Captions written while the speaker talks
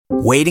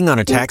Waiting on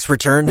a tax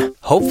return?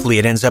 Hopefully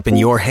it ends up in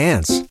your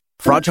hands.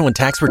 Fraudulent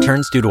tax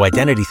returns due to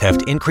identity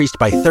theft increased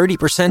by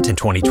 30% in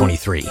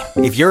 2023.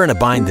 If you're in a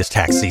bind this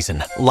tax season,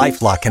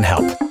 LifeLock can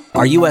help.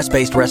 Our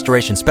U.S.-based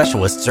restoration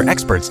specialists are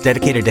experts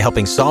dedicated to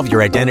helping solve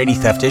your identity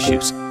theft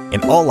issues.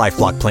 And all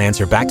LifeLock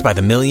plans are backed by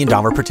the $1 Million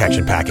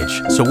Protection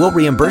Package. So we'll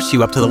reimburse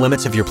you up to the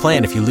limits of your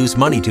plan if you lose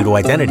money due to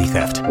identity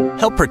theft.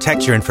 Help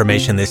protect your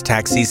information this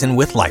tax season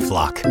with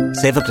LifeLock.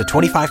 Save up to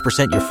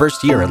 25% your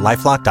first year at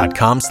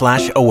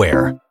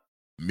LifeLock.com/aware.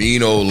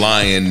 Mean Old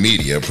Lion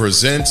Media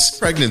presents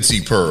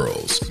Pregnancy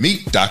Pearls.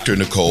 Meet Dr.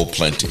 Nicole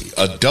Plenty,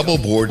 a double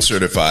board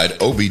certified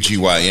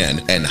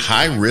OBGYN and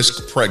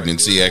high-risk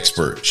pregnancy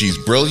expert. She's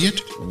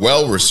brilliant,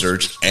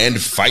 well-researched, and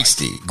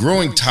feisty.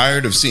 Growing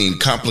tired of seeing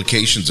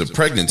complications of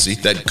pregnancy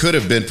that could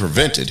have been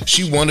prevented,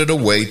 she wanted a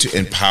way to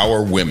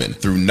empower women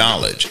through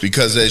knowledge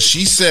because, as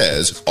she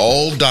says,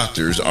 all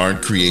doctors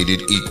aren't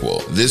created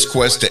equal. This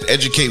quest to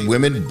educate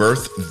women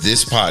birthed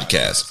this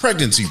podcast,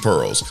 Pregnancy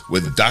Pearls,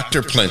 with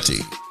Dr. Plenty.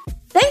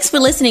 Thanks for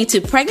listening to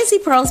Pregnancy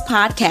Pearls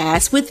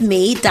Podcast with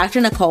me, Dr.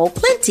 Nicole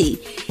Plenty.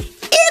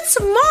 It's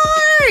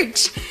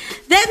March.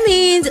 That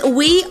means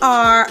we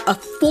are a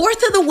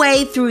fourth of the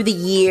way through the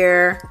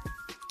year.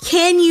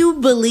 Can you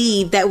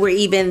believe that we're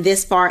even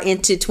this far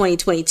into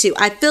 2022?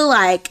 I feel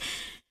like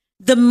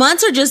the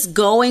months are just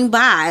going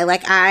by.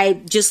 Like I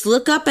just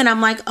look up and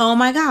I'm like, oh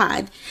my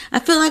God. I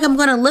feel like I'm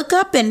going to look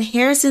up and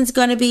Harrison's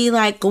going to be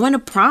like going to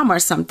prom or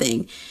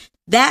something.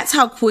 That's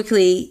how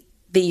quickly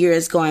the year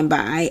is going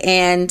by.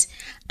 And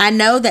I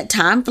know that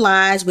time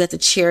flies. We have to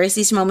cherish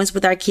these moments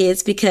with our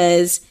kids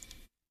because,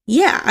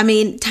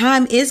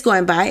 time is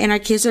going by and our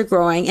kids are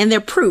growing and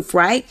they're proof,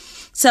 right?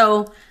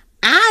 So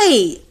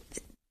I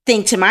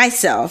think to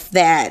myself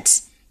that,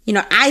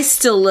 I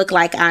still look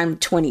like I'm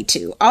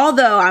 22.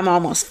 Although I'm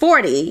almost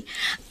 40,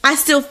 I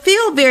still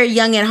feel very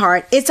young at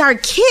heart. It's our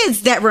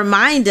kids that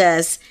remind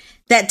us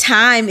that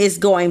time is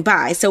going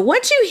by. So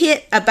once you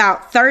hit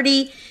about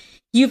 30,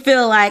 you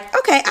feel like,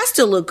 okay, I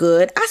still look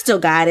good. I still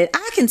got it.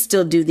 I can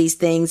still do these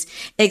things,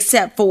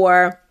 except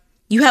for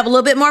you have a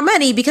little bit more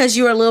money because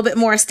you're a little bit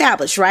more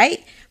established,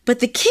 right?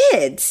 But the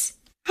kids,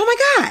 oh my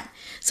God.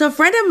 So a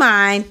friend of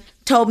mine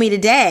told me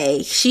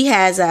today, she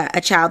has a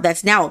child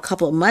that's now a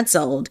couple of months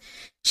old.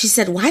 She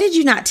said, why did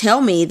you not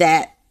tell me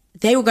that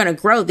they were going to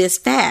grow this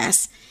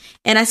fast?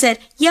 And I said,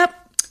 yep,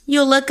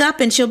 you'll look up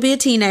and she'll be a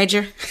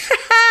teenager.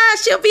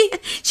 she'll be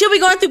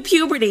going through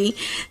puberty.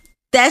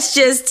 That's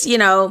just,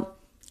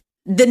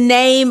 the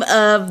name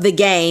of the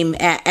game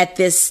at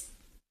this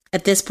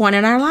point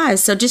in our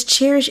lives. So just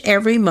cherish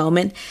every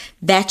moment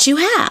that you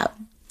have.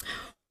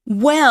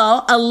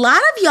 Well, a lot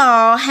of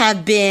y'all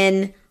have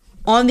been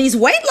on these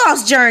weight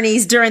loss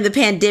journeys during the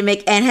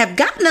pandemic and have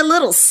gotten a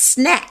little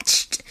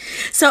snatched.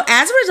 So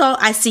as a result,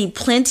 I see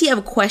plenty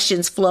of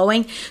questions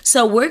flowing.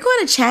 So we're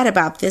going to chat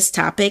about this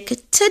topic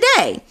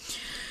today.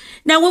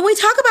 Now, when we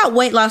talk about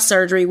weight loss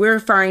surgery, we're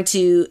referring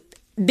to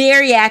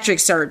bariatric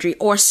surgery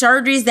or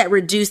surgeries that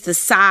reduce the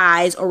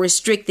size or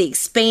restrict the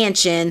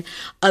expansion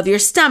of your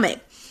stomach.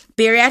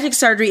 Bariatric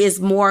surgery is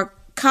more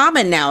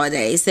common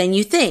nowadays than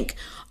you think.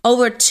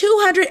 Over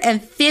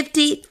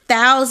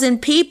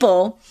 250,000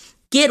 people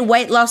get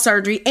weight loss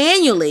surgery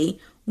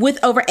annually,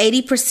 with over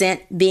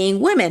 80%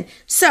 being women.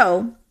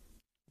 So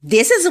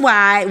this is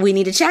why we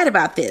need to chat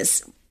about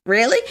this.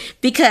 Really?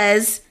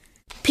 Because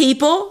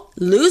people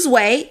lose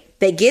weight,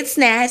 they get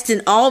snatched,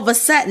 and all of a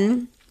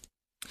sudden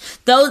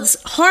those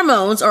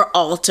hormones are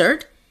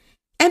altered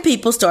and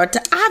people start to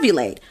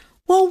ovulate.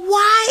 Well,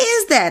 why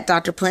is that,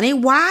 Dr. Plenty?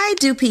 Why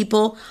do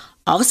people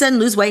all of a sudden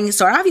lose weight and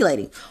start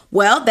ovulating?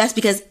 Well, that's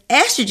because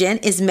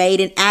estrogen is made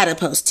in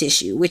adipose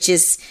tissue, which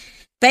is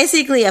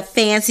basically a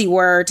fancy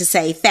word to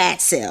say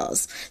fat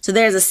cells. So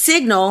there's a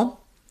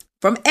signal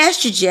from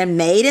estrogen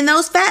made in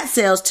those fat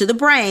cells to the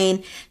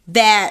brain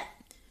that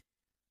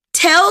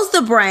tells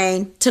the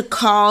brain to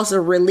cause a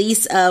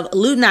release of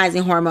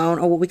luteinizing hormone,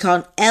 or what we call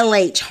an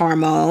LH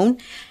hormone,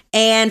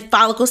 and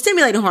follicle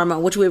stimulating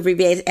hormone, which we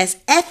abbreviate as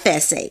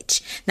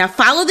FSH. Now,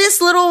 follow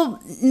this little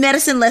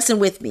medicine lesson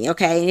with me,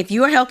 okay? And if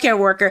you're a healthcare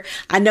worker,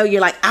 I know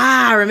you're like,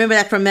 I remember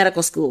that from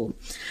medical school.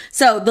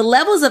 So the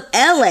levels of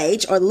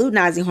LH, or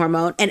luteinizing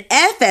hormone, and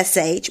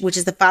FSH, which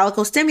is the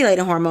follicle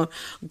stimulating hormone,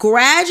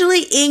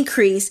 gradually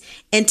increase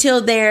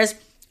until there's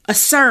a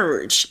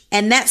surge,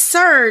 and that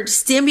surge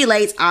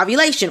stimulates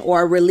ovulation,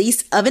 or a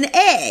release of an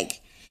egg.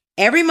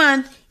 Every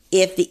month,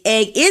 if the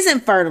egg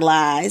isn't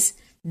fertilized,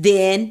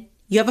 then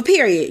you have a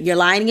period. Your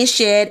lining is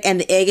shed and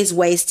the egg is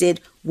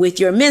wasted with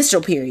your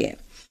menstrual period.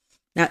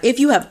 Now, if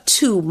you have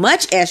too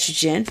much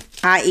estrogen,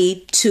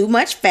 i.e. too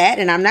much fat,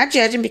 and I'm not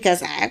judging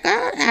because I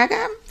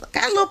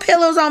got little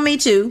pillows on me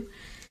too,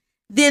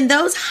 then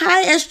those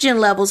high estrogen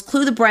levels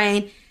clue the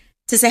brain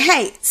to say,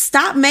 hey,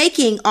 stop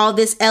making all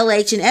this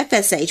LH and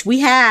FSH.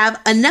 We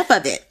have enough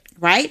of it,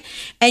 right?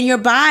 And your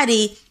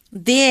body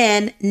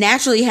then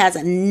naturally has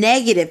a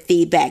negative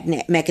feedback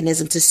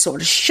mechanism to sort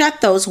of shut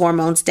those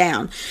hormones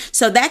down.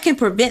 So that can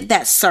prevent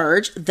that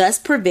surge, thus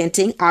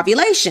preventing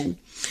ovulation.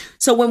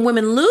 So when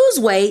women lose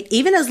weight,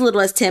 even as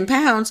little as 10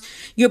 pounds,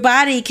 your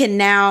body can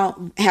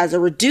now has a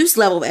reduced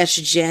level of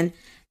estrogen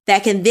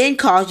that can then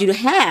cause you to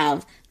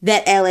have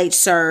that LH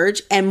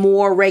surge and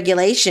more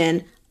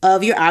regulation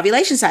of your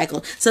ovulation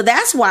cycle. So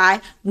that's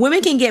why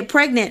women can get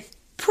pregnant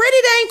pretty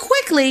dang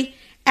quickly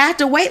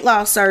after weight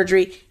loss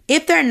surgery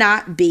if they're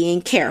not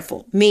being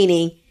careful,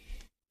 meaning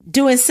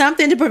doing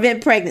something to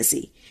prevent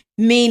pregnancy,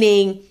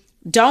 meaning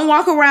don't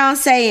walk around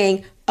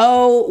saying,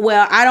 oh,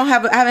 well, I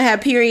haven't had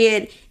a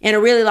period in a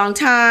really long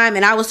time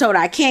and I was told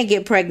I can't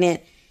get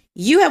pregnant.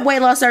 You have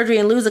weight loss surgery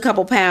and lose a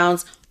couple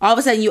pounds. All of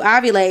a sudden you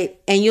ovulate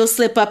and you'll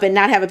slip up and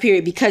not have a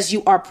period because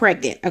you are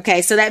pregnant.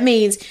 Okay. So that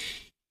means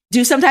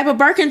do some type of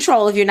birth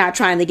control if you're not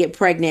trying to get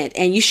pregnant.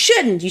 And you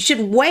should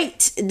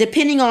wait,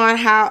 depending on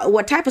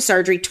what type of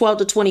surgery, 12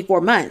 to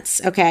 24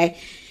 months. Okay.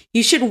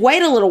 You should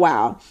wait a little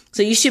while.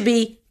 So you should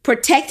be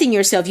protecting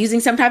yourself using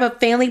some type of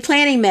family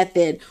planning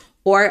method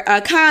or a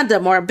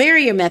condom or a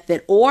barrier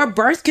method or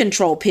birth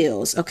control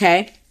pills.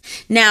 Okay.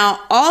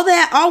 Now,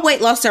 all weight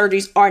loss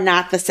surgeries are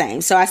not the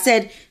same. So I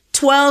said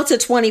 12 to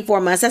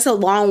 24 months. That's a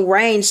long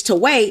range to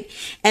wait.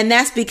 And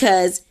that's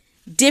because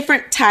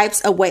different types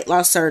of weight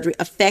loss surgery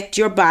affect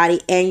your body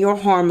and your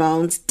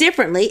hormones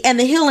differently. And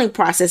the healing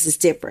process is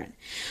different.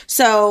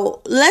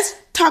 So let's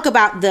talk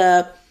about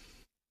the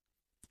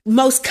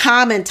most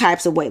common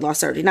types of weight loss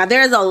surgery. Now,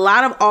 there's a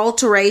lot of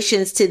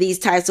alterations to these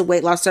types of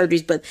weight loss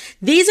surgeries, but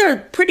these are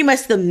pretty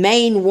much the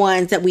main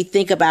ones that we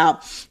think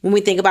about when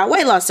we think about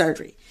weight loss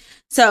surgery.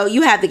 So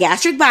you have the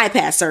gastric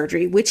bypass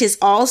surgery, which is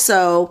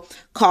also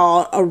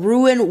called a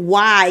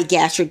Roux-en-Y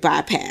gastric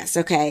bypass.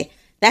 Okay.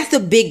 That's the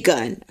big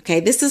gun. Okay.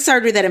 This is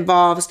surgery that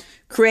involves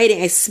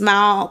creating a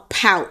small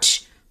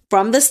pouch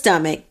from the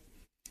stomach,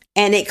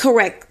 and it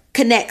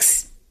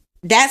connects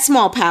that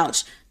small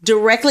pouch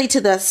directly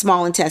to the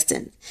small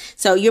intestine.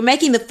 So you're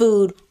making the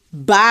food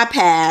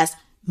bypass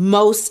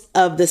most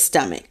of the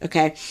stomach.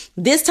 Okay.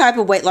 This type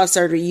of weight loss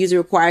surgery usually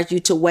requires you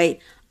to wait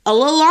a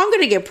little longer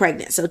to get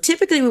pregnant. So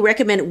typically we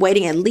recommend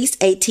waiting at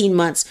least 18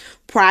 months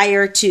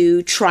prior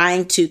to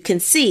trying to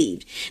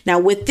conceive. Now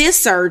with this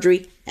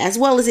surgery, as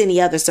well as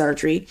any other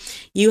surgery,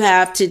 you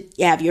have to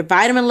have your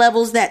vitamin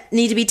levels that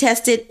need to be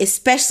tested,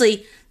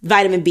 especially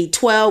vitamin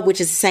B12, which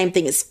is the same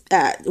thing as,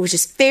 which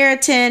is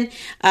ferritin,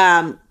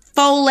 vitamin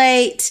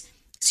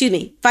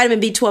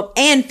B12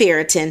 and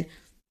ferritin,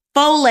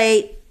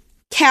 folate,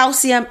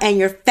 calcium, and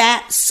your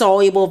fat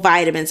soluble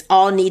vitamins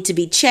all need to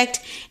be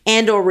checked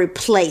and or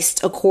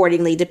replaced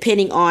accordingly,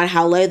 depending on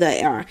how low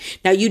they are.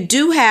 Now, you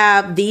do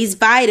have these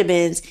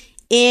vitamins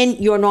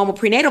in your normal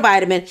prenatal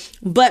vitamin,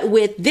 but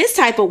with this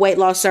type of weight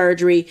loss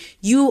surgery,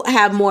 you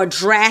have more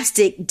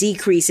drastic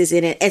decreases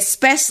in it,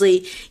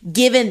 especially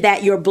given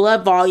that your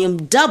blood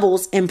volume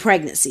doubles in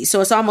pregnancy.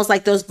 So it's almost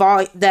like those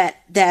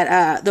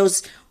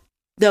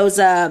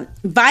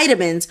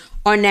vitamins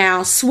are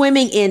now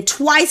swimming in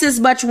twice as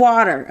much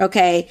water,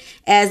 okay,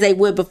 as they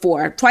would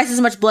before, twice as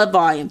much blood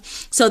volume.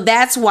 So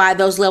that's why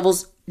those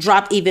levels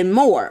drop even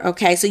more,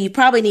 okay? So you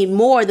probably need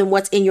more than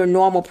what's in your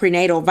normal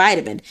prenatal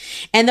vitamin.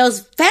 And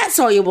those fat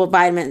soluble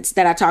vitamins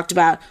that I talked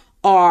about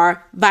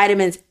are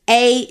vitamins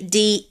A,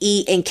 D,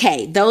 E, and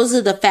K. Those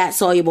are the fat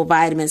soluble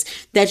vitamins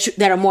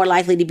that are more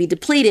likely to be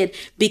depleted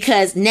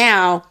because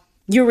now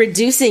you're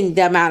reducing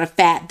the amount of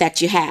fat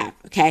that you have,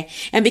 okay?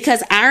 And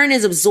because iron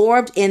is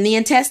absorbed in the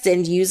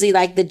intestine, usually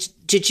like the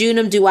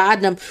jejunum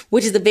duodenum,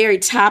 which is the very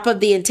top of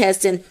the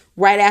intestine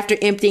right after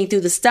emptying through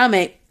the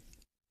stomach,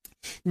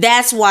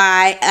 that's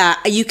why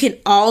you can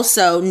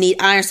also need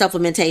iron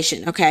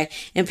supplementation, okay?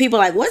 And people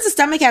are like, what does the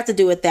stomach have to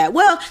do with that?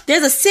 Well,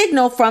 there's a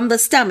signal from the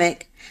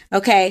stomach,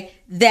 okay,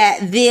 that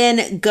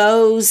then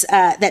goes,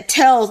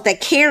 that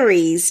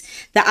carries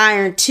the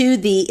iron to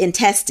the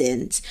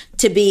intestines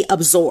to be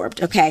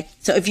absorbed, okay?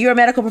 So if you're a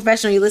medical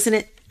professional, you listen to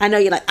it, I know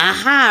you're like,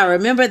 aha,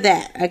 remember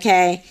that,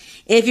 okay?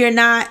 If you're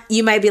not,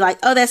 you may be like,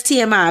 oh, that's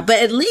TMI, but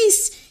at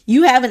least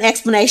you have an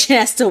explanation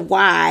as to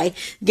why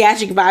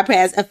gastric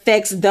bypass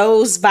affects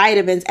those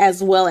vitamins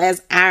as well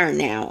as iron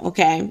now,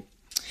 okay?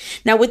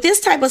 Now, with this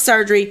type of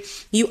surgery,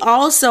 you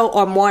also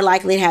are more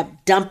likely to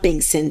have dumping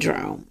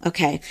syndrome,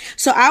 okay?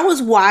 So I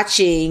was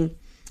watching,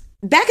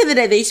 back in the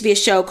day, there used to be a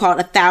show called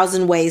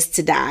 1,000 Ways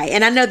to Die.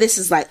 And I know this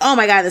is like, oh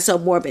my God, that's so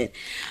morbid.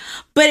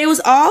 But it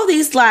was all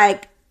these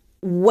like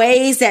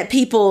ways that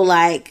people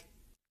like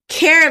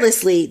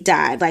carelessly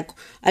died. Like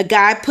a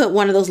guy put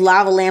one of those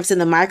lava lamps in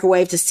the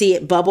microwave to see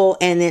it bubble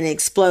and then it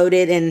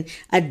exploded and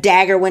a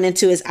dagger went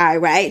into his eye,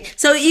 right?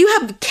 So you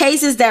have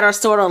cases that are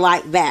sort of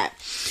like that.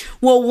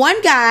 Well,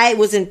 one guy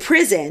was in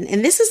prison,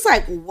 and this is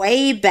like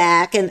way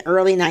back in the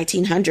early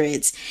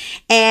 1900s,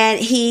 and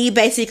he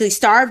basically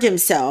starved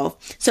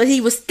himself. So he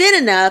was thin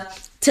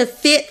enough to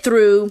fit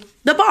through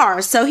the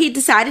bars. So he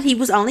decided he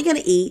was only going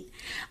to eat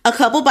a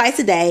couple bites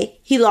a day.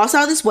 He lost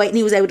all this weight and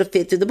he was able to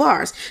fit through the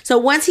bars. So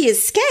once he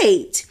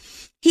escaped,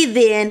 he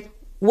then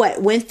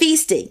went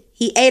feasting.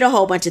 He ate a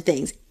whole bunch of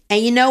things.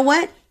 And you know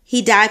what?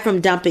 He died from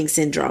dumping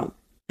syndrome.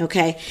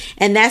 Okay.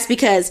 And that's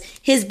because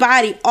his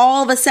body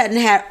all of a sudden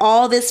had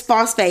all this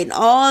phosphate and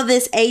all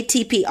this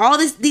ATP, all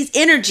these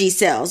energy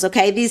cells.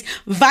 Okay. These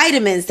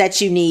vitamins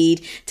that you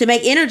need to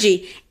make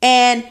energy.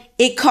 And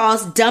it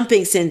caused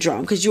dumping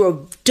syndrome because you are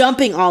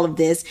dumping all of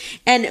this.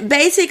 And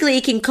basically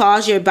it can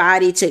cause your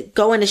body to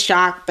go into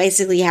shock,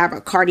 basically have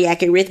a cardiac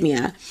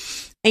arrhythmia,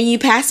 and you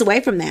pass away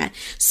from that.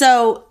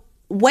 So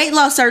weight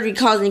loss surgery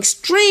causing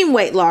extreme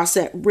weight loss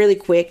really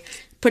quick,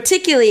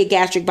 particularly a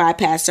gastric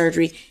bypass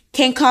surgery,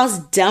 can cause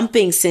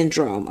dumping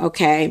syndrome,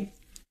 okay,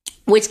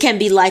 which can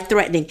be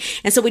life-threatening.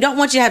 And so we don't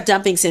want you to have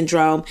dumping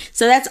syndrome.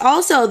 So that's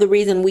also the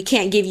reason we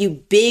can't give you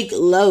big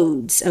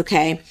loads,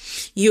 okay?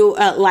 You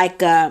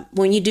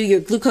when you do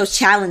your glucose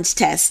challenge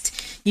test,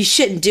 you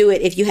shouldn't do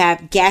it if you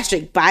have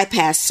gastric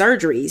bypass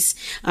surgeries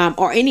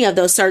or any of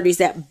those surgeries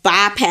that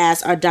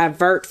bypass or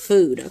divert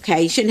food,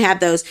 okay? You shouldn't have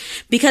those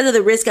because of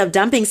the risk of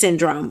dumping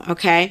syndrome,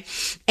 okay?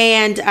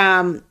 And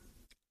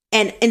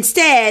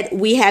instead,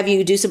 we have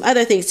you do some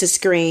other things to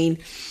screen,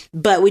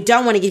 but we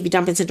don't want to give you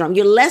dumping syndrome.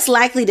 You're less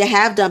likely to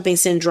have dumping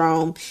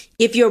syndrome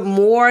if you're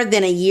more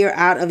than a year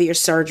out of your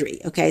surgery.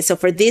 Okay, so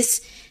for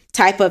this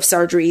type of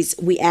surgeries,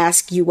 we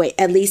ask you wait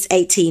at least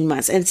 18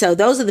 months. And so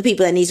those are the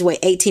people that need to wait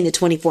 18 to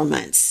 24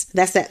 months.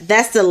 That's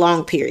the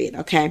long period,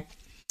 okay,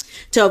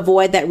 to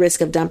avoid that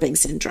risk of dumping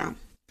syndrome.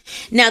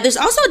 Now, there's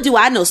also a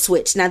duodenal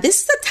switch. Now,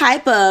 this is a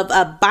type of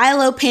a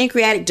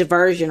bilipancreatic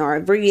diversion, or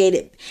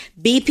abbreviated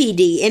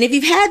BPD. And if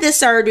you've had this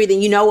surgery,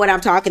 then you know what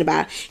I'm talking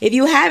about. If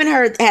you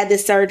haven't had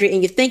this surgery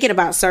and you're thinking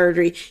about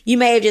surgery, you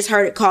may have just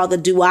heard it called the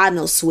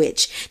duodenal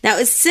switch. Now,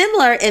 it's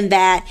similar in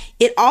that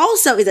it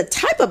also is a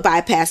type of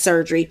bypass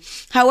surgery.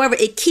 However,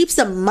 it keeps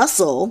a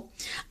muscle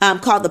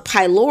called the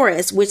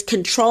pylorus, which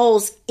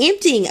controls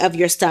emptying of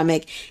your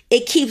stomach.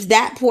 It keeps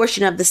that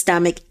portion of the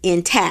stomach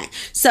intact.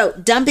 So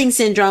dumping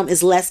syndrome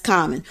is less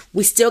common.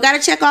 We still got to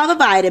check all the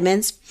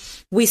vitamins.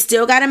 We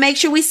still got to make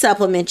sure we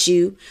supplement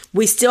you.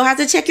 We still have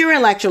to check your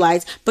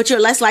electrolytes, but you're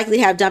less likely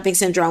to have dumping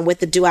syndrome with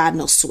the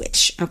duodenal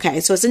switch.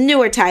 Okay, so it's a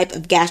newer type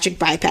of gastric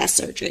bypass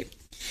surgery.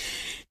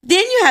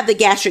 Then you have the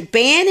gastric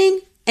banding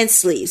and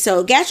sleeve.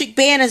 So gastric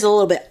band is a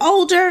little bit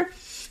older.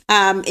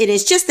 It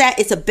is just that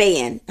it's a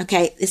band,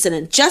 okay? It's an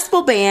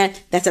adjustable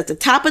band that's at the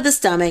top of the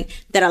stomach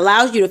that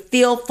allows you to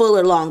feel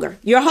fuller longer.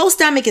 Your whole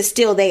stomach is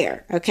still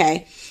there,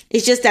 okay?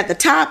 It's just at the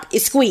top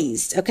is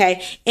squeezed,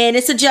 okay? And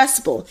it's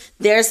adjustable.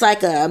 There's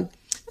like a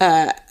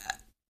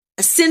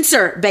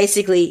sensor,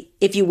 basically,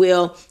 if you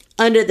will,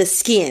 under the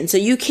skin. So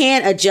you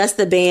can adjust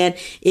the band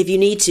if you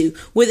need to.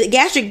 With a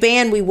gastric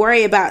band, we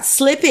worry about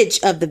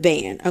slippage of the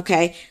band,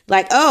 okay?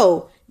 Like,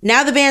 oh,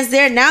 now the band's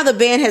there. Now the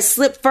band has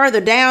slipped further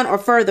down or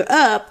further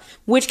up,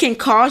 which can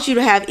cause you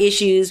to have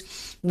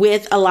issues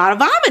with a lot of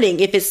vomiting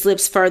if it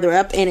slips further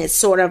up and it's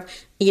sort of,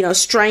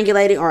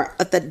 strangulating or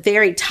at the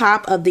very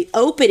top of the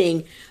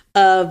opening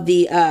of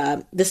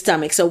the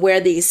stomach. So where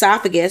the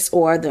esophagus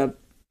or the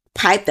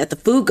pipe that the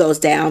food goes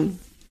down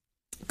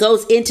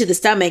goes into the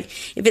stomach.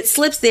 If it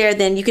slips there,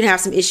 then you can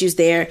have some issues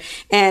there,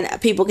 and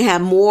people can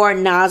have more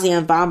nausea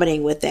and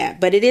vomiting with that.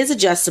 But it is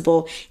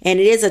adjustable, and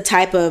it is a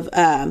type of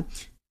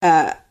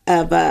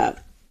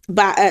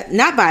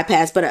not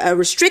bypass, but a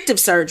restrictive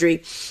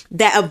surgery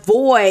that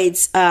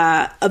avoids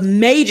a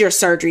major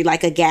surgery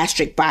like a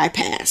gastric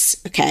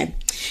bypass. Okay,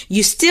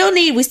 we're still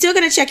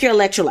going to check your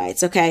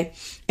electrolytes. Okay,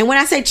 and when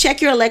I say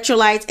check your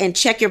electrolytes and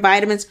check your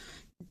vitamins,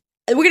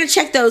 we're going to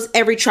check those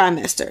every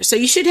trimester. So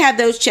you should have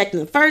those checked in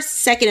the first,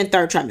 second, and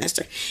third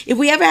trimester. If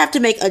we ever have to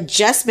make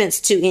adjustments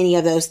to any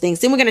of those things,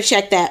 then we're going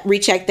to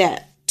recheck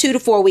that 2 to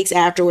 4 weeks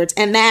afterwards,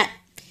 and that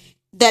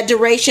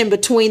duration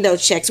between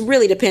those checks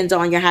really depends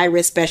on your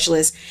high-risk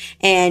specialist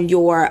and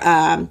your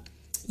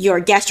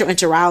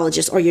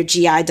gastroenterologist or your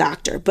GI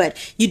doctor. But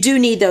you do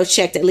need those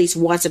checked at least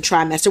once a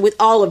trimester with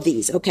all of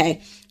these,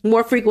 okay?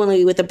 More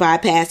frequently with the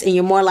bypass, and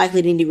you're more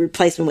likely to need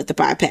replacement with the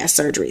bypass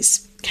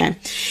surgeries, okay?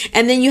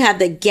 And then you have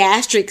the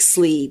gastric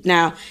sleeve.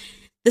 Now,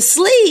 the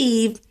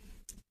sleeve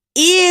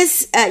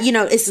is,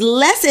 it's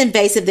less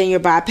invasive than your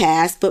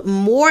bypass, but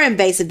more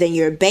invasive than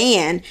your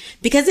band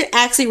because it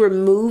actually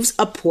removes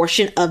a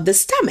portion of the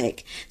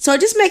stomach. So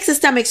it just makes the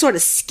stomach sort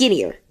of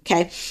skinnier,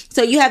 okay?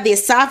 So you have the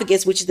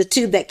esophagus, which is the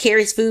tube that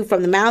carries food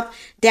from the mouth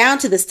down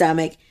to the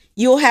stomach.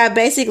 You'll have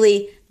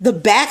basically the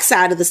back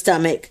side of the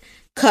stomach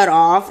cut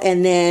off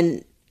and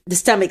then the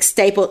stomach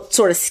stapled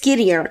sort of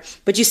skinnier,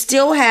 but you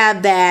still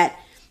have that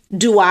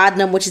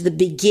duodenum, which is the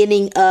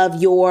beginning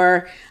of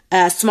your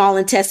small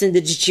intestine,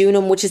 the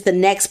jejunum, which is the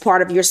next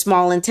part of your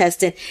small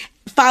intestine,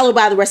 followed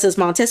by the rest of the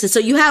small intestine. So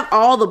you have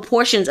all the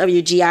portions of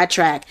your GI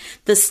tract.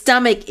 The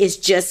stomach is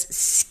just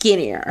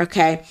skinnier,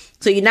 okay?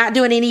 So you're not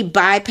doing any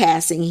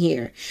bypassing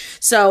here.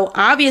 So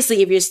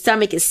obviously, if your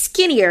stomach is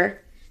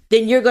skinnier,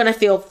 then you're going to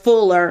feel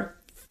fuller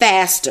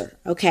faster,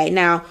 okay?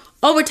 Now,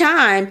 over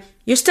time,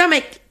 your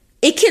stomach,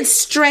 it can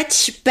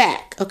stretch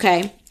back,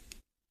 okay?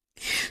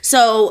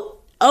 So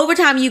over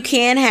time, you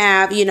can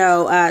have,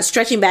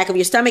 stretching back of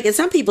your stomach. And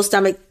some people's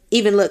stomach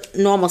even look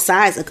normal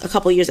size a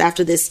couple years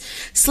after this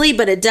sleeve.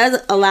 But it does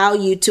allow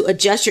you to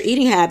adjust your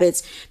eating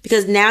habits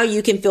because now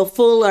you can feel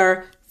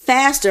fuller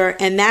faster,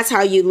 and that's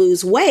how you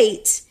lose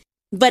weight.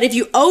 But if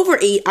you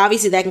overeat,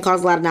 obviously that can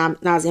cause a lot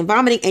of nausea and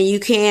vomiting, and you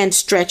can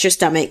stretch your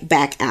stomach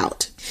back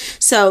out.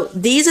 So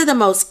these are the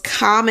most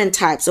common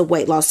types of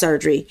weight loss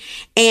surgery.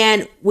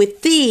 And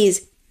with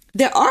these,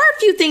 there are a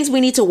few things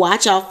we need to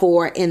watch out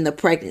for in the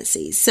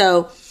pregnancy.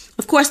 So,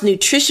 of course,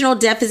 nutritional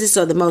deficits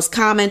are the most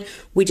common.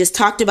 We just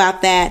talked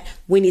about that.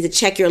 We need to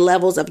check your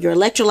levels of your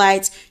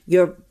electrolytes,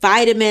 your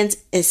vitamins,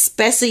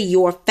 especially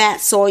your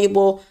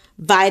fat-soluble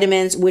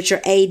vitamins, which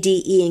are A,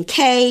 D, E, and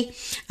K.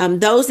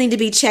 Those need to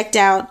be checked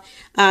out.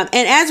 And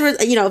as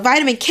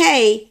vitamin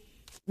K,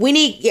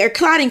 your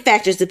clotting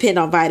factors depend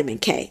on vitamin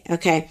K.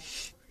 Okay.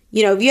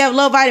 If you have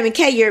low vitamin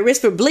K, you're at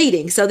risk for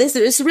bleeding. So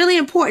it's really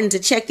important to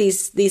check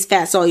these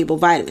fat soluble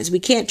vitamins. We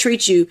can't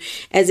treat you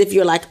as if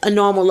you're like a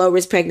normal low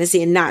risk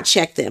pregnancy and not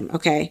check them.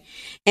 Okay.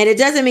 And it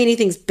doesn't mean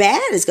anything's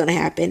bad is going to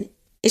happen.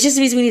 It just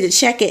means we need to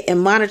check it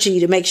and monitor you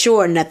to make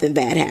sure nothing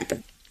bad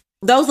happened.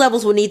 Those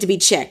levels will need to be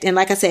checked. And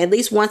like I said, at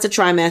least once a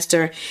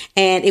trimester.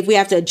 And if we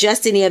have to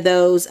adjust any of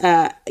those,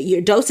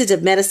 your dosage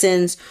of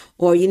medicines,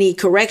 or you need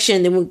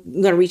correction, then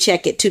we're going to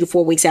recheck it 2 to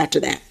 4 weeks after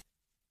that.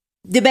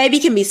 The baby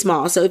can be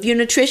small. So if you're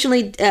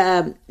nutritionally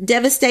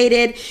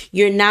devastated,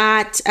 you're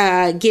not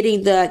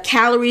getting the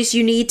calories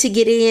you need to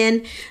get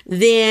in,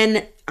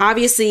 then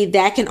obviously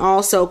that can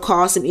also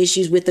cause some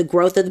issues with the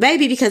growth of the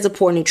baby because of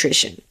poor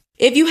nutrition.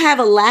 If you have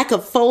a lack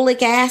of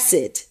folic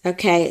acid,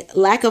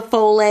 lack of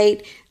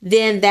folate,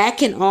 then that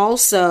can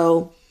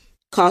also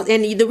cause,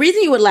 and the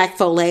reason you would lack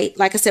folate,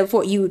 like I said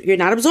before, you're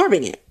not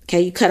absorbing it.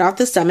 Okay. You cut off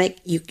the stomach,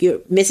 you're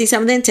missing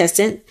some of the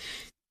intestine.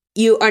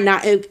 You are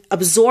not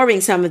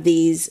absorbing some of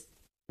these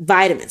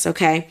vitamins.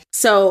 Okay.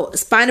 So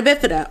spina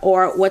bifida,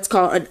 or what's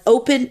called an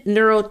open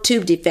neural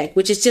tube defect,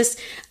 which is just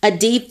a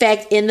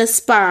defect in the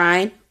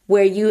spine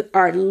where you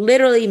are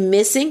literally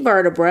missing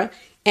vertebra,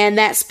 and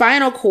that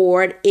spinal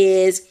cord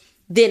is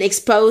then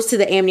exposed to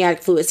the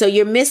amniotic fluid. So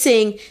you're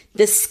missing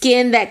the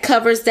skin that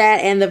covers that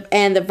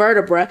and the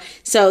vertebra.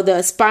 So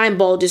the spine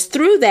bulges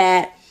through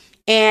that,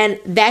 and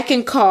that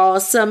can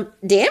cause some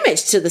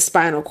damage to the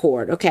spinal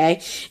cord.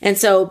 Okay. And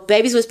so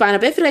babies with spina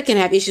bifida can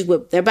have issues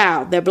with their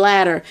bowel, their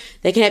bladder.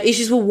 They can have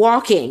issues with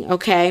walking.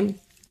 Okay.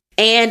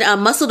 And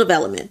muscle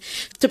development.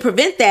 To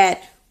prevent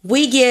that,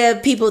 we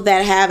give people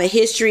that have a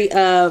history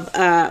of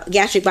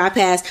gastric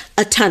bypass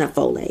a ton of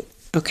folate.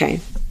 Okay.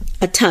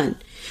 A ton.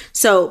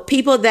 So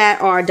people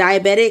that are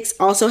diabetics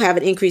also have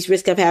an increased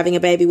risk of having a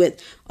baby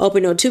with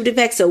open neural tube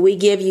defect. So we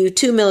give you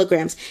 2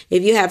 milligrams.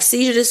 If you have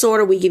seizure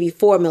disorder, we give you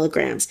 4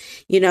 milligrams.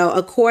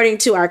 According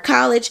to our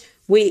college,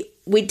 we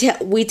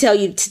tell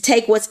you to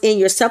take what's in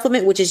your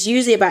supplement, which is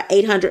usually about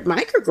 800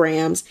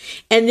 micrograms.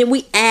 And then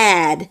we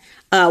add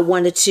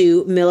 1 to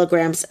 2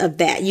 milligrams of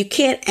that. You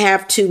can't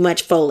have too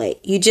much folate.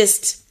 You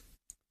just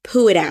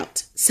poo it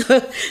out.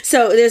 So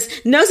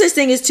there's no such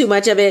thing as too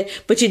much of it,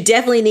 but you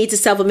definitely need to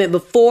supplement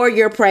before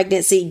your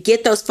pregnancy.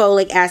 Get those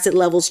folic acid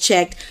levels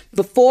checked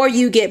before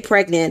you get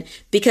pregnant,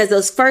 because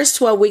those first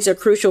 12 weeks are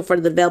crucial for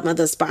the development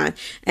of the spine.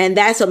 And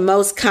that's the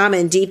most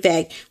common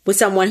defect with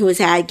someone who has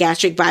had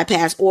gastric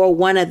bypass or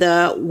one of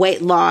the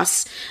weight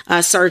loss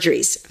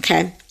surgeries.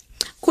 Okay.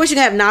 Of course, you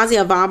can have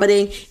nausea and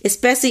vomiting,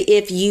 especially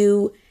if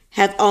you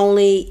have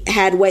only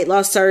had weight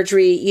loss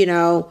surgery,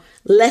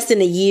 less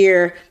than a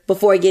year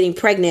before getting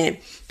pregnant,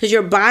 because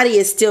your body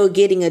is still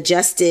getting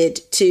adjusted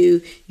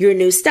to your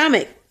new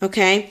stomach.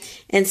 Okay.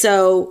 And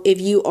so if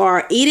you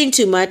are eating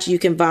too much, you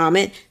can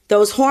vomit.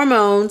 Those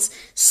hormones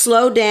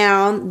slow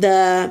down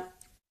the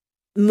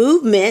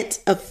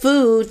movement of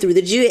food through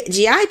the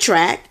GI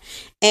tract.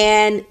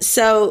 And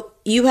so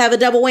you have a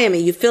double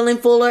whammy. You're feeling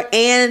fuller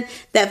and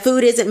that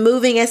food isn't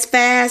moving as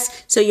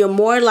fast. So you're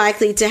more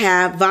likely to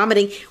have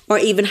vomiting or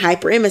even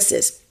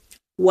hyperemesis.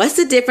 What's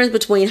the difference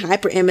between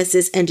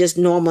hyperemesis and just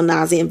normal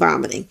nausea and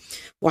vomiting?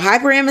 Well,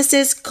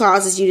 hyperemesis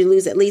causes you to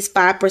lose at least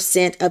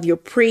 5% of your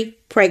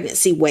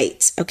pre-pregnancy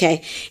weight,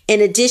 okay? In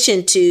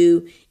addition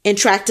to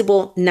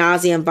intractable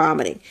nausea and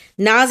vomiting.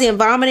 Nausea and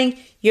vomiting,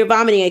 you're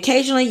vomiting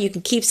occasionally. You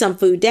can keep some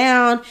food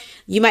down.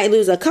 You might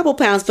lose a couple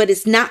pounds, but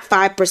it's not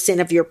 5%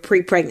 of your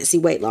pre-pregnancy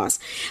weight loss.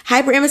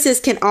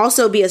 Hyperemesis can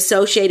also be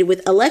associated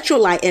with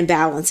electrolyte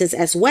imbalances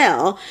as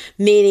well,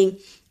 meaning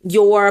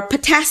your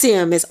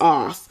potassium is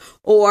off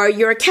or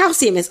your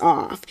calcium is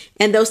off,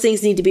 and those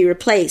things need to be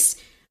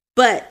replaced.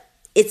 But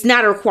it's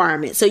not a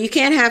requirement. So you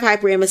can't have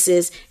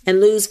hyperemesis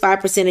and lose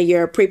 5% of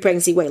your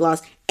pre-pregnancy weight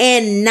loss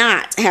and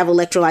not have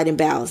electrolyte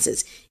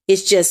imbalances.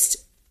 It's just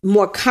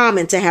more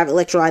common to have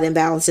electrolyte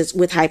imbalances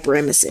with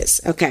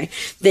hyperemesis, okay,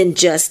 than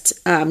just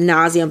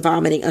nausea and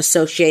vomiting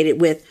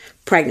associated with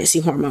pregnancy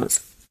hormones.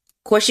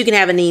 Of course, you can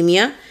have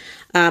anemia.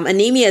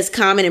 Anemia is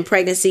common in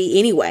pregnancy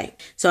anyway.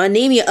 So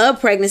anemia of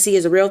pregnancy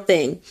is a real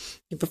thing.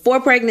 Before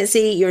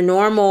pregnancy, your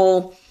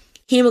normal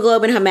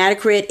hemoglobin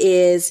hematocrit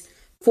is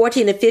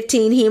 14 to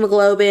 15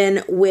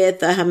 hemoglobin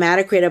with a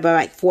hematocrit of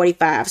about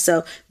 45.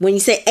 So when you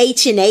say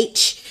H and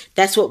H,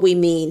 that's what we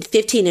mean.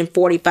 15 and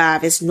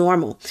 45 is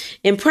normal.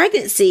 In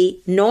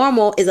pregnancy,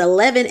 normal is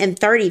 11 and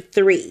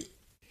 33.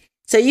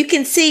 So you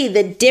can see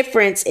the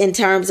difference in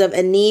terms of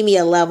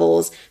anemia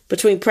levels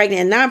between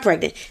pregnant and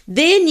non-pregnant.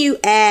 Then you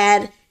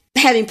add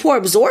having poor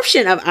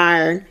absorption of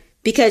iron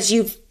because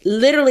you've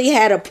literally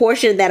had a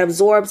portion that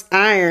absorbs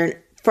iron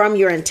from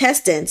your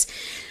intestines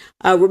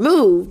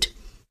removed.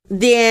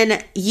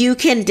 Then you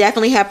can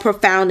definitely have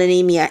profound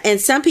anemia. And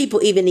some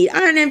people even need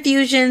iron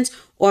infusions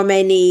or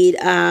may need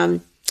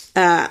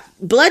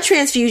blood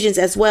transfusions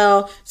as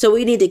well. So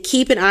we need to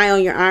keep an eye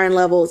on your iron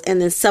levels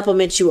and then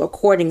supplement you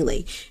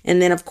accordingly.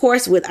 And then, of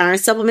course, with iron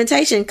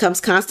supplementation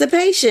comes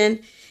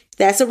constipation.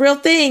 That's a real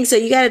thing. So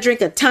you got to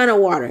drink a ton of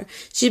water.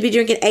 Should be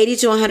drinking 80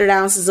 to 100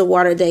 ounces of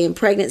water a day in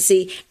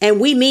pregnancy. And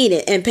we mean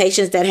it in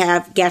patients that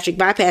have gastric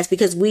bypass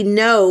because we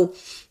know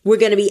we're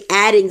going to be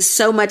adding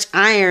so much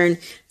iron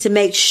to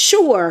make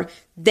sure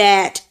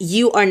that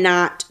you are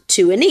not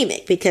too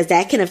anemic, because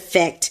that can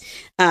affect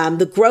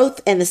the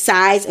growth and the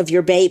size of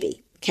your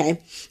baby.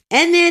 Okay.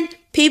 And then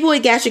people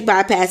with gastric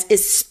bypass,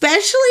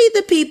 especially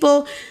the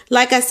people,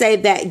 like I say,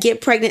 that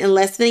get pregnant in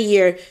less than a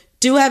year,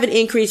 do have an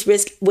increased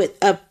risk with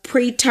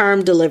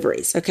preterm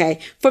deliveries. Okay.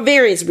 For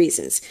various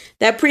reasons.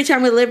 That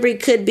preterm delivery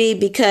could be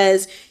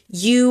because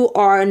you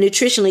are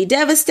nutritionally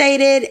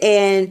devastated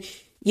and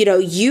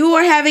you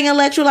are having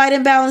electrolyte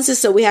imbalances,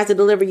 so we have to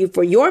deliver you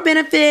for your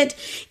benefit.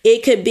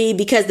 It could be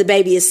because the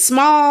baby is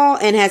small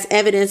and has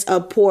evidence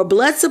of poor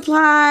blood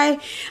supply.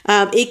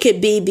 It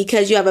could be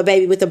because you have a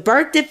baby with a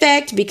birth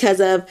defect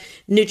because of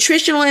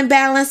nutritional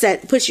imbalance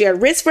that puts you at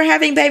risk for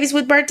having babies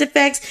with birth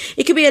defects.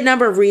 It could be a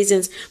number of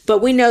reasons,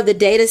 but we know the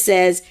data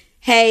says,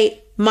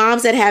 hey,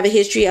 moms that have a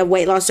history of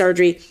weight loss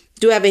surgery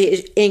do have an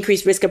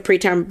increased risk of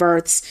preterm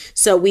births.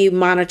 So we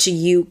monitor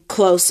you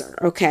closer.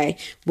 Okay.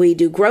 We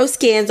do growth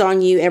scans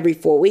on you every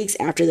 4 weeks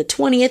after the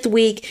 20th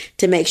week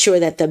to make sure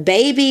that the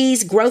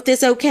baby's growth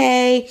is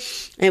okay.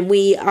 And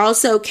we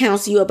also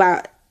counsel you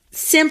about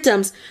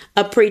symptoms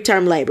of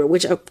preterm labor,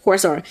 which of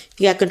course are,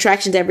 you got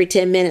contractions every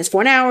 10 minutes for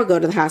an hour, go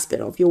to the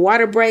hospital. If your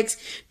water breaks,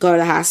 go to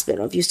the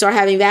hospital. If you start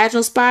having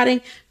vaginal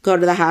spotting, go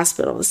to the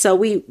hospital. So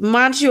we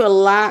monitor you a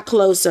lot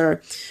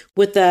closer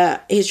with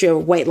the history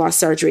of weight loss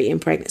surgery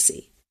in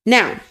pregnancy.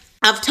 Now,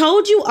 I've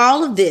told you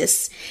all of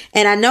this,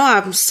 and I know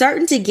I'm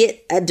certain to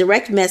get a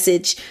direct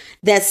message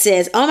that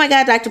says, oh my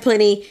God, Dr.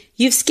 Plenty,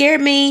 you've scared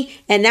me,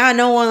 and now I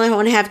no longer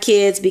want to have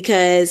kids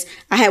because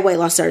I had weight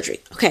loss surgery.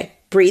 Okay,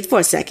 breathe for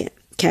a second.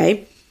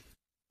 Okay.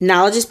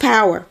 Knowledge is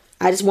power.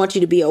 I just want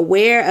you to be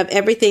aware of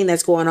everything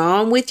that's going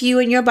on with you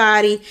and your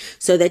body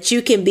so that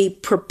you can be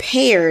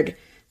prepared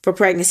for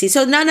pregnancy.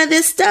 So none of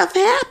this stuff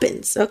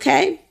happens.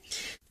 Okay.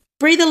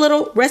 Breathe a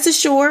little, rest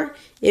assured.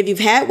 If you've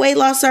had weight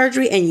loss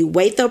surgery and you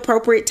wait the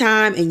appropriate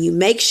time and you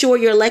make sure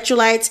your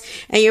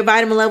electrolytes and your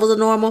vitamin levels are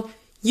normal,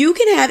 you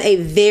can have a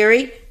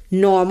very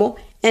normal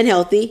and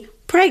healthy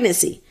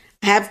pregnancy.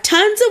 I have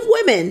tons of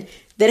women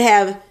that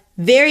have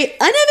very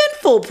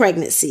uneventful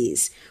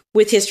pregnancies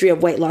with history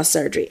of weight loss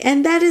surgery.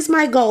 And that is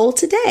my goal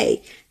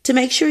today, to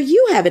make sure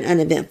you have an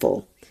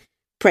uneventful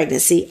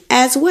pregnancy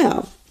as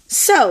well.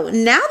 So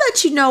now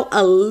that you know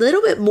a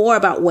little bit more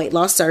about weight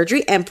loss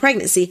surgery and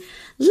pregnancy,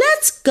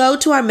 let's go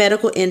to our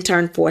medical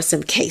intern for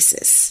some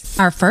cases.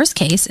 Our first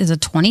case is a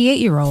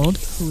 28-year-old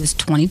who is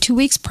 22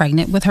 weeks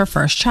pregnant with her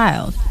first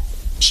child.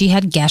 She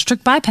had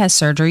gastric bypass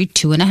surgery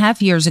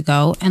 2.5 years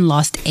ago and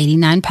lost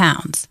 89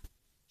 pounds.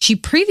 She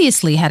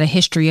previously had a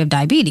history of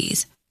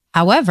diabetes.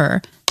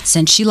 However,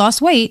 since she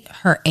lost weight,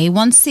 her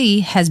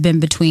A1C has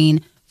been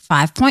between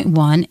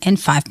 5.1 and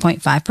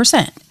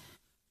 5.5%.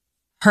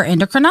 Her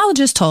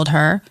endocrinologist told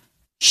her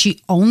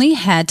she only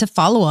had to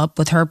follow up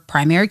with her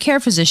primary care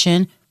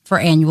physician for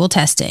annual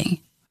testing.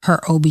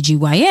 Her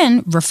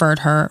OBGYN referred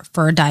her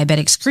for a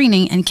diabetic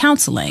screening and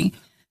counseling,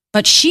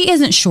 but she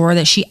isn't sure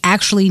that she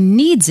actually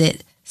needs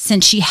it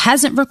since she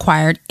hasn't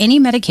required any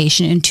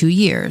medication in 2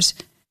 years.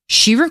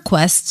 She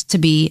requests to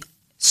be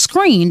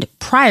screened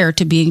prior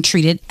to being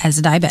treated as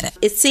a diabetic.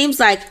 It seems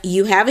like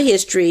you have a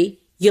history,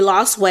 you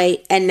lost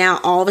weight, and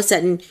now all of a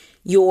sudden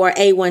your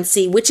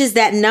A1C, which is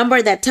that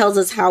number that tells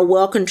us how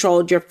well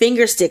controlled your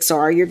finger sticks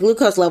are, your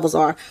glucose levels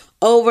are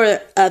over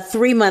a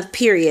 3-month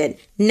period.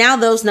 Now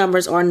those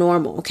numbers are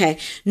normal. Okay.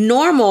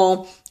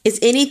 Normal is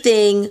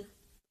anything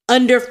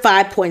under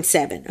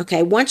 5.7.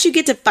 Okay. Once you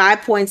get to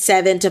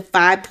 5.7 to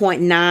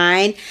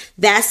 5.9,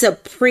 that's a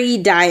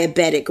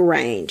pre-diabetic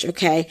range.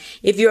 Okay.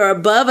 If you're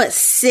above a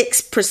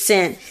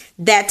 6%,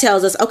 that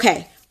tells us,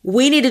 okay,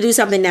 we need to do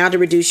something now to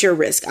reduce your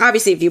risk.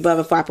 Obviously, if you're above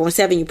a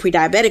 5.7, you're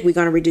pre-diabetic, we're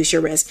going to reduce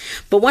your risk.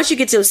 But once you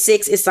get to a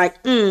 6, it's like,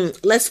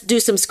 let's do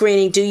some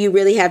screening. Do you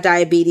really have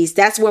diabetes?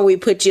 That's where we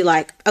put you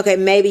like, okay,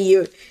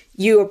 maybe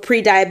you're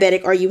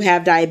pre-diabetic or you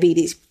have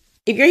diabetes.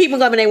 If your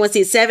hemoglobin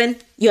A1C is 7,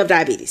 you have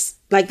diabetes.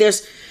 Like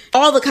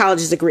all the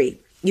colleges agree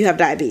you have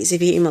diabetes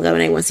if your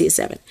hemoglobin A1C is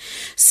 7.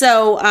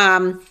 So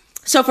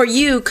for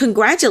you,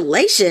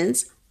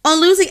 congratulations on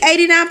losing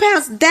 89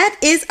 pounds. That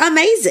is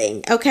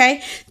amazing.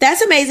 Okay.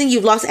 That's amazing.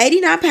 You've lost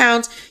 89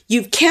 pounds.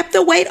 You've kept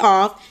the weight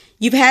off.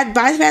 You've had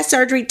bypass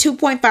surgery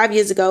 2.5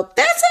 years ago.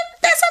 That's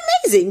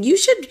amazing. You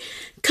should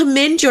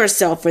commend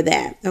yourself for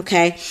that.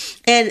 Okay.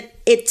 And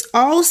it's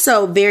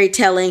also very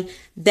telling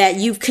that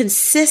you've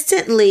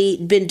consistently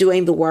been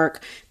doing the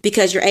work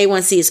because your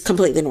A1C is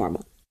completely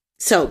normal.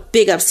 So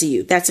big ups to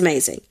you. That's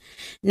amazing.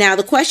 Now,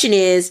 the question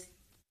is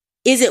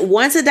it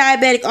once a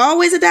diabetic,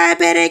 always a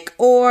diabetic,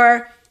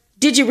 or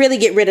did you really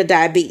get rid of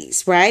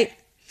diabetes, right?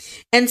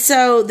 And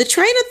so the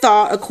train of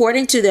thought,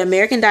 according to the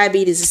American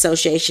Diabetes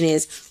Association,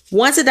 is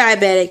once a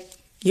diabetic,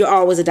 you're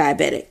always a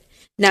diabetic.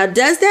 Now,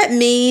 does that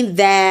mean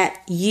that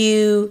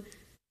you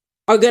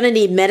are going to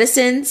need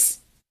medicines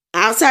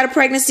outside of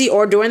pregnancy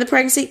or during the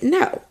pregnancy?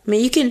 No. I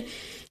mean, you can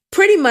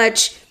pretty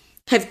much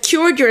have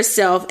cured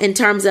yourself in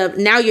terms of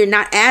now you're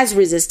not as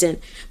resistant,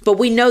 but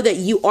we know that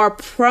you are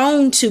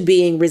prone to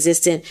being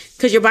resistant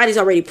because your body's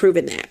already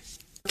proven that.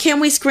 Can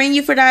we screen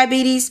you for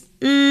diabetes?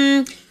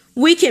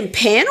 We can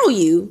panel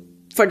you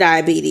for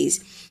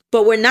diabetes,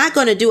 but we're not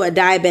going to do a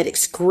diabetic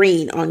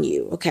screen on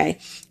you, okay?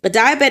 A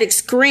diabetic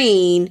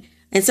screen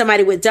and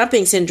somebody with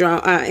dumping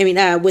syndrome,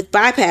 with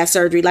bypass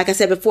surgery, like I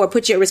said before,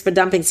 put you at risk for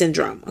dumping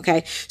syndrome,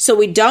 okay? So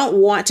we don't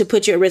want to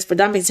put you at risk for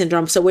dumping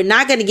syndrome, so we're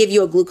not going to give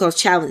you a glucose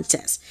challenge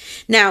test.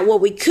 Now, what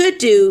we could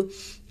do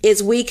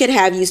is we could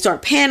have you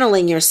start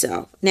paneling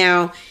yourself.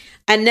 Now,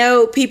 I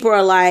know people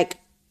are like,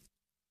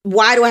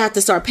 why do I have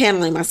to start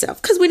paneling myself?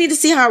 Because we need to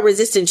see how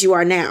resistant you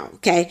are now,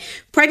 okay?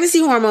 Pregnancy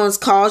hormones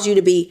cause you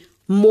to be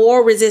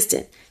more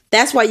resistant.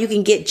 That's why you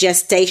can get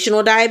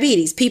gestational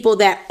diabetes. People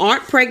that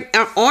aren't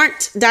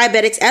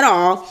diabetics at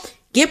all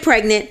get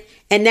pregnant,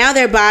 and now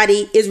their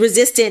body is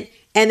resistant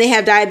and they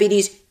have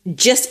diabetes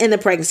just in the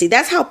pregnancy.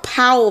 That's how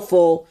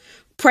powerful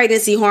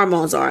pregnancy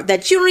hormones are,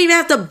 that you don't even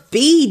have to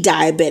be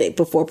diabetic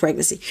before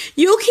pregnancy.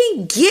 You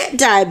can get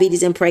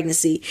diabetes in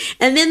pregnancy,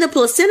 and then the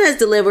placenta is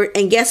delivered,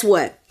 and guess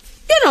what?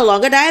 You're no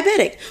longer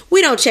diabetic.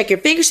 We don't check your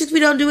finger sticks. We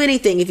don't do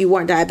anything if you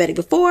weren't diabetic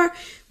before.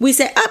 We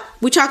say,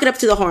 we chalk it up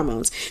to the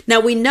hormones. Now,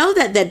 we know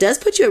that that does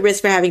put you at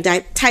risk for having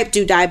type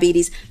 2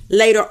 diabetes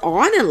later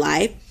on in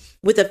life,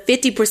 with a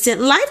 50%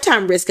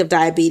 lifetime risk of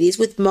diabetes,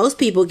 with most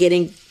people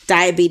getting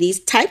diabetes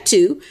type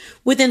 2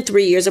 within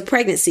 3 years of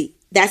pregnancy.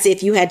 That's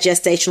if you had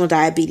gestational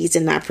diabetes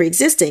and not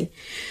pre-existing.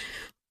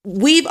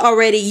 You've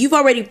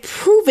already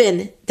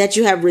proven that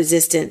you have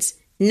resistance.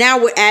 Now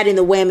we're adding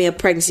the whammy of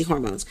pregnancy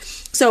hormones.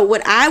 So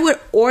what I would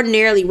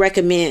ordinarily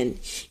recommend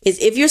is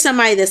if you're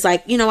somebody that's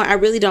like, you know what, I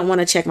really don't want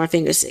to check my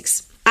finger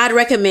sticks, I'd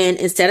recommend,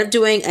 instead of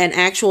doing an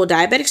actual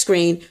diabetic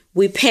screen,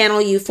 we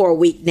panel you for a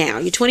week now.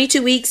 You're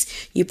 22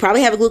 weeks. You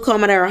probably have a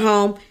glucometer at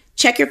home.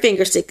 Check your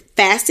finger stick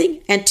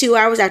fasting and 2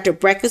 hours after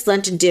breakfast,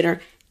 lunch, and dinner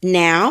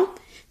now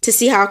to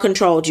see how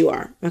controlled you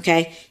are.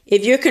 Okay.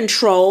 If you're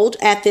controlled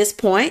at this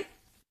point,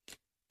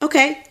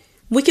 okay,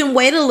 we can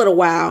wait a little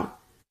while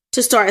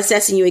to start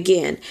assessing you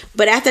again.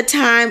 But at the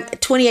time,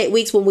 28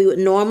 weeks, when we would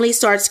normally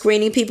start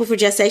screening people for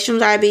gestational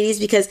diabetes,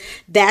 because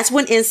that's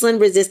when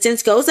insulin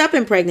resistance goes up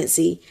in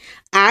pregnancy,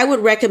 I would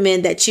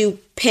recommend that you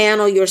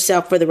panel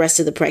yourself for the rest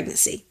of the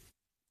pregnancy.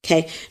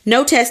 Okay.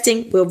 No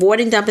testing. We're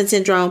avoiding dumping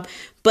syndrome.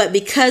 But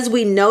because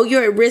we know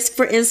you're at risk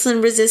for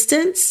insulin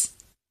resistance,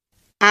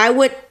 I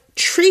would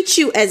treat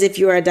you as if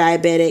you're a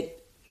diabetic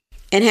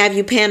and have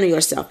you panel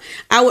yourself.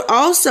 I would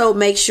also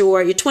make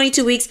sure you're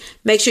 22 weeks,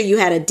 make sure you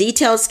had a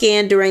detailed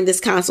scan during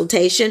this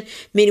consultation,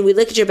 meaning we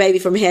look at your baby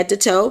from head to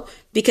toe,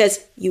 because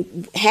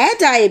you had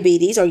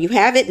diabetes or you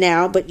have it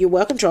now, but you're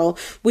well controlled.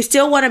 We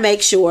still want to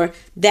make sure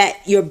that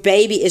your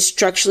baby is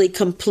structurally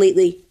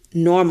completely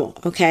normal.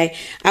 Okay.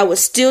 I would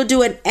still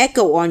do an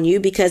echo on you,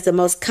 because the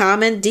most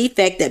common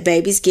defect that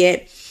babies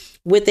get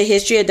with the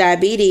history of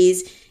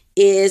diabetes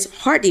is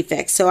heart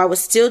defects. So I would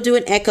still do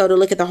an echo to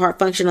look at the heart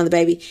function of the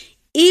baby.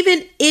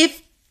 Even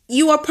if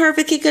you are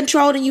perfectly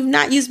controlled and you've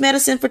not used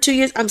medicine for 2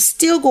 years, I'm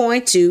still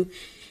going to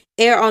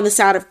err on the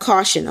side of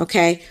caution,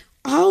 okay?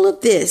 All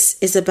of this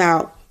is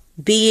about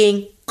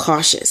being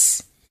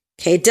cautious,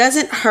 okay? It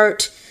doesn't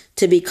hurt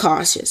to be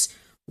cautious.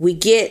 We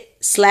get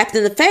slapped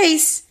in the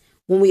face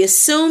when we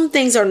assume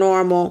things are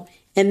normal,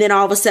 and then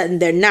all of a sudden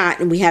they're not,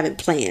 and we haven't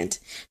planned.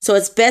 So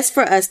it's best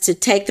for us to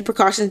take the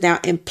precautions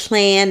now and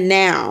plan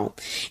now.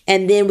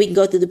 And then we can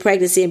go through the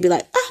pregnancy and be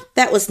like,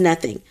 that was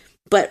nothing.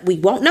 But we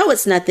won't know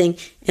it's nothing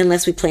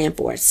unless we plan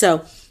for it.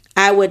 So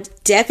I would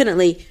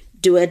definitely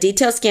do a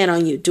detailed scan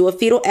on you, do a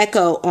fetal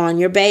echo on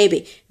your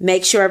baby,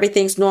 make sure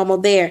everything's normal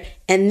there.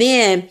 And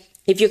then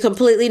if you're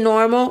completely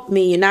normal,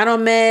 meaning you're not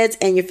on meds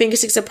and your finger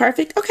sticks are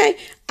perfect, okay,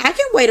 I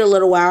can wait a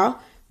little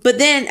while. But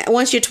then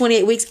once you're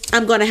 28 weeks,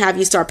 I'm going to have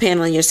you start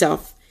paneling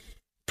yourself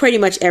pretty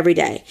much every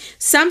day.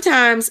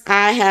 Sometimes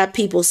I have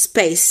people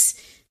space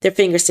their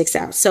finger sticks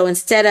out. So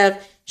instead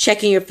of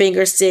checking your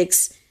finger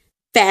sticks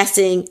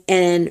fasting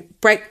and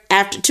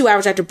after 2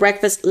 hours after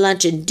breakfast,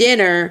 lunch, and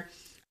dinner,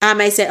 I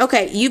may say,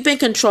 okay, you've been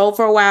controlled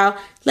for a while.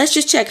 Let's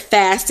just check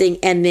fasting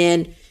and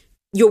then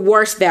your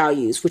worst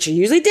values, which are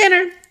usually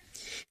dinner,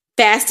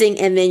 fasting,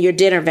 and then your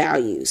dinner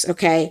values.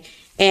 Okay.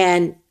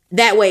 And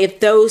that way, if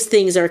those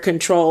things are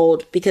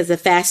controlled because the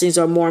fastings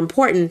are more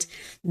important,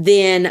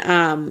 then,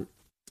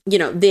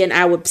 then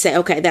I would say,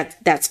 okay,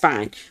 that's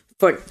fine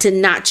to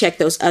not check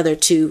those other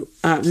two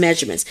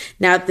measurements.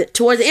 Now,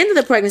 towards the end of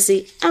the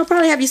pregnancy, I'll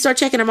probably have you start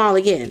checking them all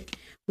again.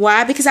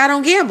 Why? Because I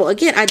don't gamble.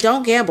 Again, I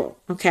don't gamble.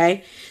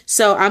 Okay.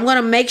 So I'm going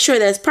to make sure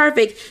that it's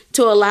perfect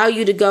to allow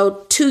you to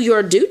go to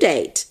your due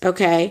date.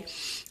 Okay.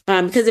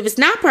 Because if it's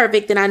not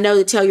perfect, then I know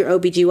to tell your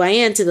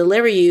OBGYN to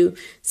deliver you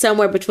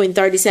somewhere between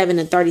 37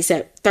 to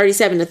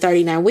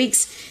 39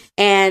 weeks.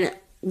 And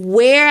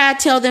where I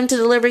tell them to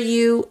deliver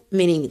you,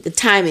 meaning the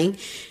timing,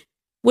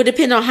 would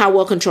depend on how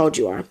well controlled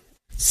you are.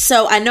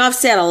 So I know I've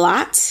said a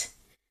lot,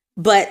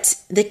 but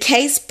the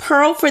case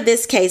pearl for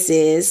this case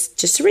is,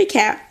 just to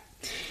recap,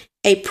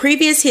 a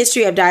previous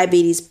history of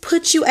diabetes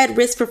puts you at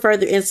risk for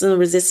further insulin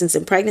resistance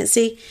in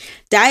pregnancy.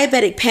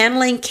 Diabetic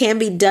paneling can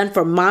be done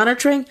for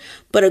monitoring,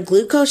 but a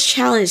glucose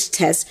challenge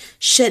test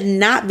should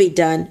not be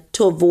done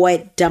to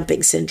avoid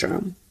dumping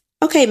syndrome.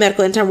 Okay,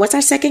 medical intern, what's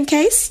our second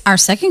case? Our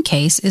second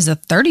case is a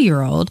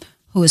 30-year-old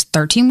who is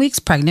 13 weeks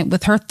pregnant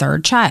with her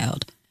third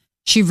child.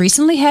 She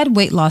recently had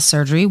weight loss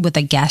surgery with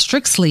a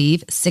gastric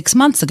sleeve 6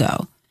 months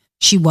ago.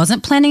 She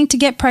wasn't planning to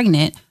get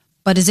pregnant,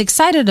 but is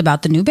excited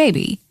about the new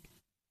baby.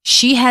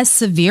 She has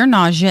severe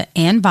nausea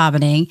and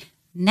vomiting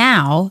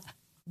now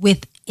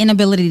with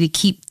inability to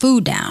keep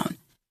food down.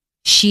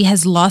 She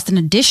has lost an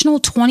additional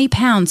 20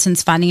 pounds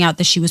since finding out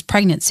that she was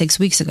pregnant 6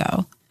 weeks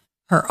ago.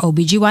 Her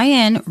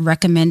OBGYN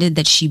recommended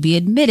that she be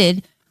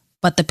admitted,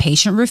 but the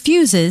patient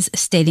refuses,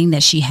 stating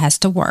that she has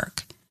to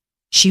work.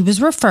 She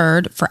was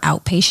referred for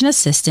outpatient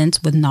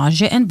assistance with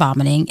nausea and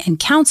vomiting and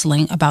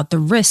counseling about the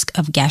risk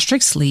of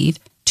gastric sleeve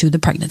to the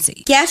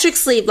pregnancy. Gastric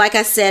sleeve, like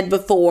I said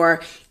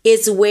before,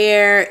 is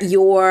where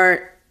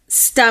your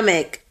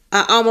stomach,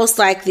 almost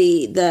like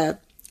the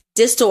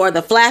distal or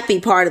the flappy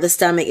part of the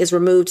stomach, is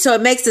removed. So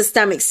it makes the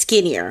stomach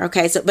skinnier.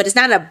 Okay. So, but it's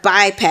not a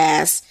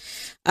bypass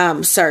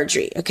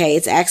surgery. Okay.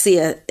 It's actually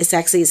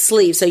a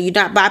sleeve. So you're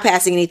not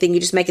bypassing anything.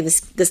 You're just making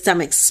the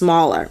stomach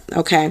smaller.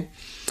 Okay.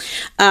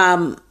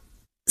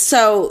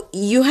 So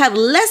you have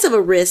less of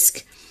a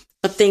risk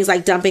of things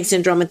like dumping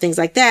syndrome and things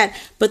like that.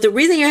 But the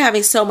reason you're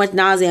having so much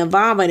nausea and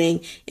vomiting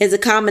is a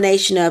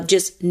combination of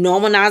just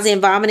normal nausea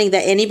and vomiting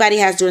that anybody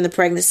has during the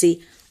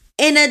pregnancy,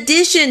 in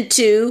addition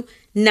to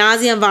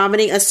nausea and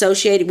vomiting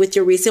associated with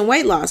your recent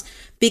weight loss,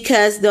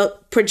 because the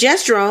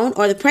progesterone,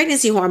 or the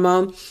pregnancy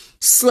hormone,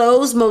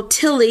 slows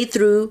motility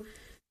through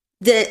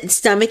the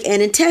stomach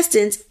and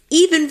intestines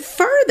even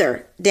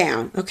further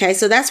down. Okay.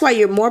 So that's why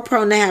you're more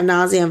prone to have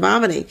nausea and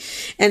vomiting.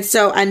 And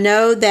so I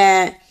know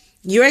that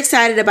you're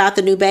excited about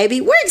the new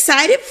baby. We're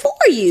excited for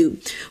you,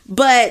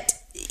 but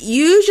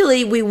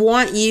usually we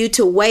want you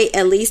to wait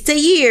at least a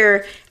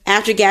year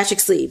after gastric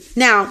sleeve.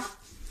 Now,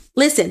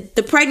 listen,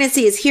 the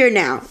pregnancy is here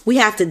now. We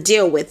have to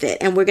deal with it,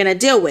 and we're going to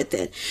deal with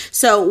it.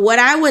 So what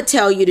I would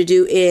tell you to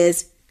do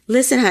is,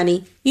 listen,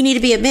 honey, you need to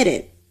be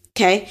admitted.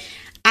 Okay.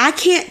 I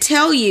can't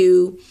tell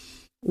you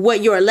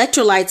what your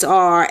electrolytes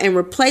are and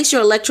replace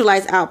your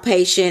electrolytes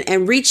outpatient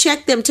and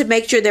recheck them to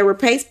make sure they're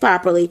replaced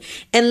properly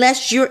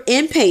unless you're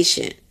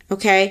inpatient.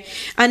 Okay.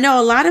 I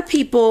know a lot of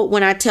people,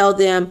 when I tell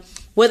them,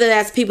 whether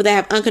that's people that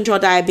have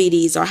uncontrolled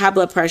diabetes or high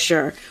blood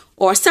pressure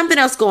or something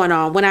else going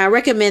on, when I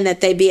recommend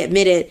that they be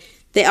admitted,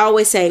 they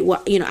always say,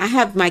 well, I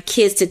have my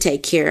kids to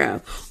take care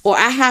of, or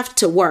I have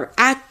to work.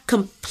 I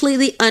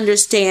completely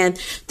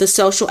understand the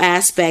social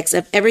aspects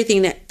of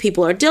everything that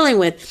people are dealing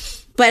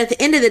with. But at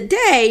the end of the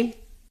day,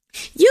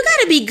 you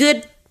got to be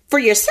good for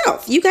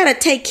yourself. You got to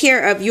take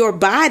care of your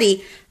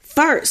body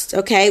first.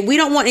 Okay. We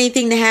don't want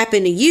anything to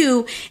happen to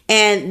you.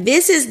 And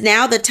this is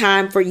now the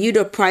time for you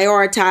to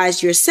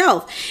prioritize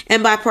yourself.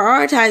 And by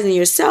prioritizing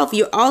yourself,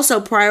 you're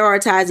also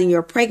prioritizing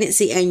your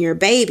pregnancy and your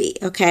baby.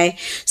 Okay.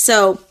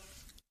 So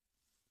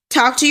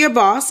talk to your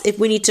boss. If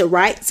we need to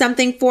write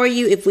something for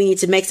you, if we need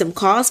to make some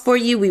calls for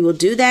you, we will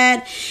do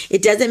that.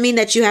 It doesn't mean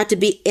that you have to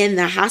be in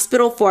the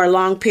hospital for a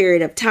long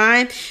period of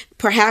time,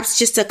 perhaps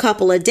just a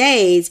couple of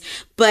days,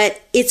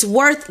 but it's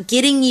worth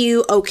getting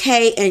you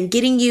okay and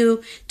getting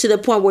you to the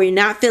point where you're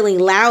not feeling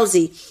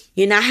lousy.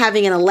 You're not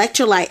having an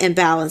electrolyte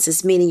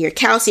imbalances, meaning your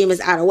calcium is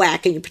out of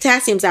whack and your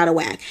potassium's out of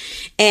whack,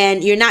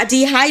 and you're not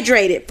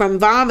dehydrated from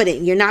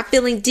vomiting. You're not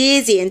feeling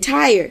dizzy and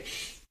tired.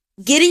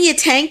 Getting you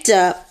tanked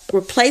up,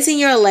 replacing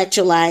your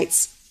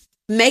electrolytes,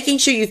 making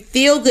sure you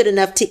feel good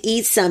enough to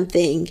eat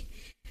something,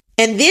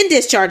 and then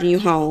discharging you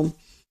home.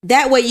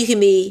 That way you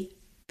can be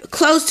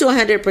close to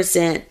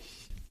 100%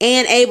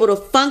 and able to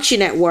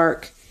function at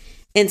work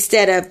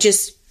instead of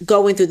just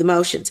going through the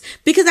motions.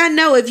 Because I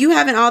know if you're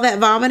having all that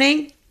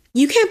vomiting,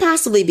 you can't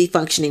possibly be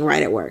functioning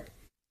right at work.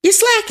 You're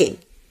slacking.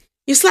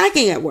 You're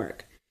slacking at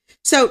work.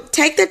 So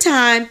take the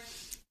time.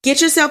 Get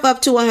yourself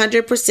up to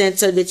 100%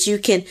 so that you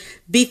can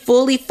be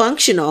fully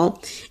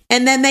functional,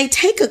 and that may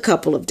take a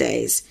couple of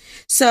days.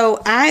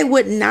 So I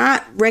would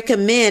not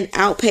recommend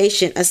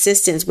outpatient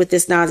assistance with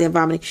this nausea and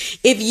vomiting.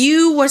 If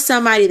you were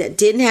somebody that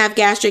didn't have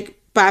gastric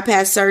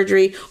bypass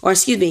surgery, or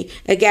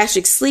a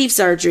gastric sleeve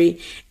surgery,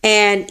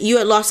 and you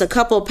had lost a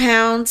couple of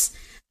pounds,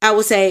 I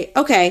would say,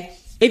 okay,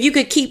 if you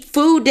could keep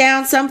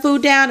some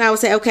food down, I would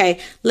say,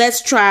 okay,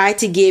 let's try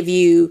to give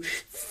you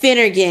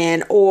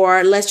Phenergan,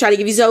 or let's try to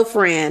give you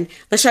Zofran.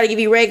 Let's try to give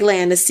you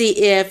Reglan to see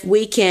if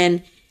we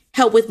can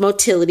help with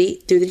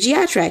motility through the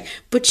GI tract.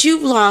 But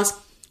you've lost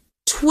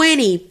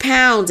 20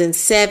 pounds in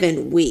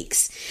 7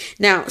 weeks.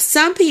 Now,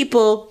 some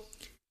people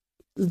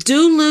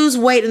do lose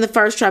weight in the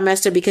first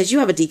trimester because you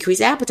have a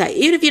decreased appetite.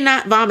 Even if you're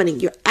not vomiting,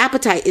 your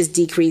appetite is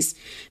decreased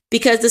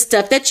because the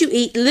stuff that you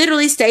eat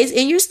literally stays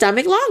in your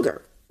stomach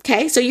longer.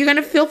 Okay, so you're going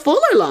to feel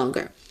fuller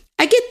longer.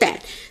 I get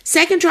that.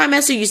 Second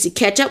trimester, you should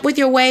catch up with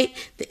your weight.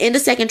 The end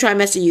of second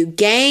trimester,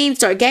 you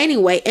start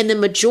gaining weight, and the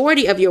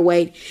majority of your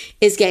weight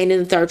is gained in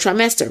the third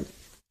trimester.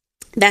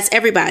 That's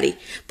everybody.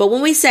 But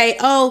when we say,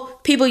 oh,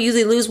 people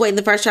usually lose weight in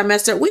the first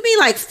trimester, we mean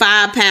like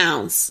 5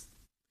 pounds.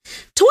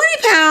 20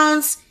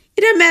 pounds,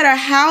 it doesn't matter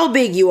how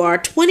big you are.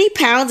 20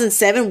 pounds in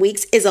 7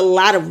 weeks is a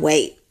lot of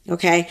weight.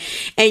 Okay.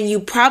 And you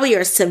probably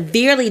are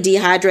severely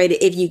dehydrated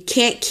if you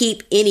can't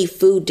keep any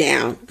food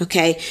down.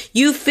 Okay.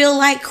 You feel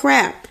like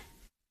crap.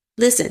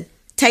 Listen,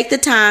 take the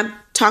time,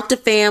 talk to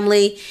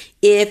family.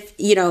 If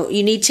you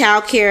need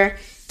childcare,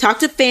 talk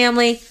to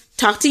family,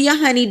 talk to your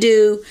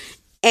honeydew,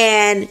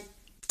 and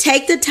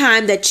take the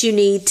time that you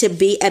need to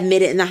be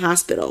admitted in the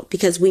hospital,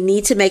 because we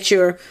need to make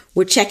sure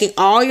we're checking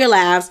all your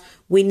labs.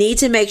 We need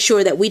to make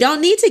sure that we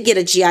don't need to get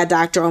a GI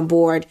doctor on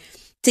board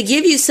to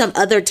give you some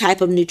other type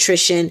of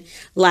nutrition,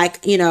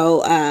 like,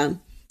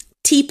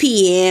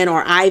 TPN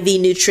or IV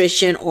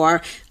nutrition,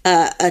 or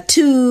a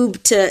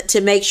tube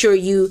to make sure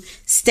you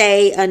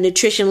stay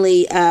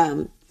nutritionally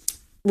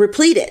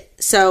repleted.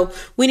 So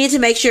we need to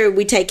make sure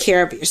we take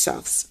care of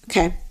yourselves.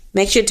 Okay.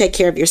 Make sure to take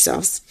care of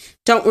yourselves.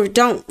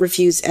 Don't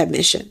refuse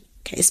admission.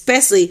 Okay.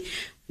 Especially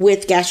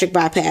with gastric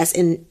bypass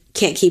and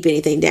can't keep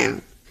anything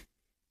down.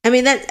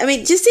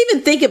 Just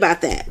even think about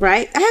that,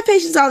 right? I have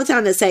patients all the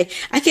time that say,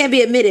 I can't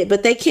be admitted,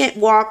 but they can't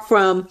walk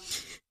from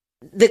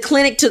the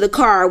clinic to the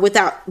car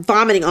without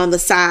vomiting on the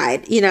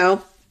side.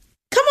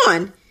 Come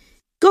on,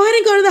 go ahead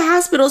and go to the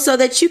hospital so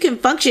that you can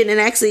function and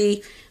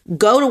actually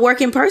go to work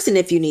in person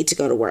if you need to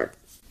go to work.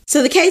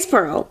 So the case,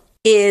 Pearl,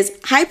 is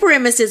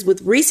hyperemesis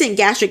with recent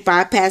gastric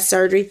bypass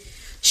surgery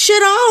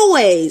should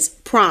always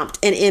prompt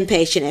an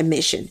inpatient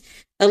admission.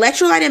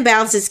 Electrolyte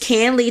imbalances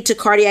can lead to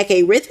cardiac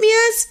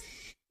arrhythmias,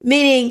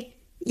 meaning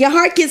your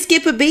heart can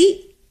skip a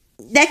beat.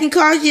 That can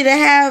cause you to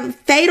have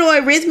fatal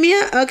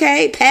arrhythmia,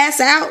 okay, pass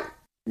out.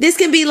 This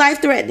can be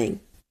life-threatening.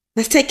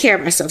 Let's take care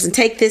of ourselves and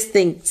take this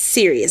thing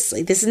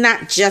seriously. This is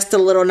not just a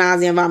little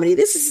nausea and vomiting.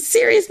 This is a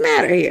serious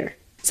matter here.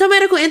 So,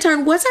 medical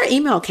intern, what's our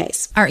email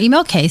case? Our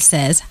email case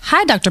says,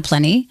 Hi, Dr.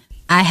 Plenty.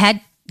 I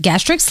had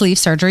gastric sleeve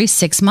surgery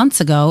 6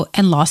 months ago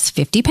and lost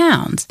 50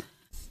 pounds.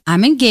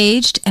 I'm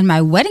engaged and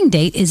my wedding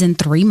date is in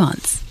 3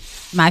 months.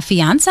 My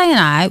fiance and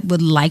I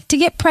would like to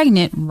get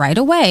pregnant right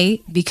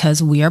away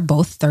because we are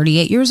both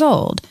 38 years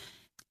old.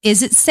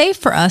 Is it safe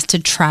for us to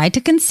try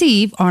to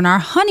conceive on our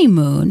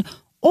honeymoon,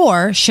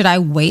 or should I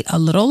wait a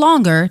little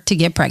longer to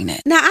get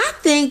pregnant? Now, I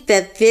think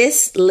that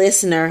this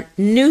listener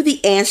knew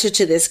the answer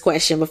to this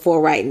question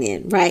before writing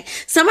in, right?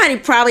 Somebody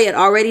probably had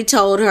already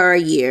told her a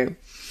year,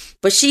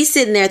 but she's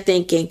sitting there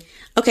thinking,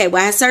 okay,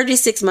 well, I had surgery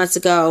 6 months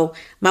ago.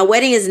 My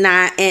wedding is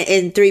not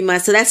in 3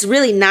 months. So that's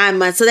really 9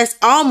 months. So that's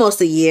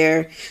almost a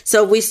year.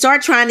 So if we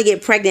start trying to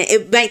get pregnant,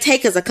 it might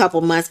take us a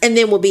couple months and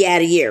then we'll be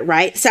at a year,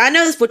 right? So I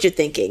know that's what you're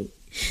thinking.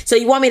 So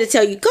you want me to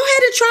tell you, go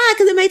ahead and try,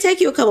 because it may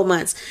take you a couple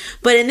months.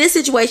 But in this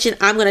situation,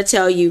 I'm going to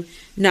tell you,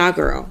 nah,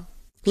 girl.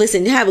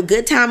 Listen, you have a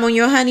good time on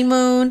your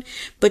honeymoon,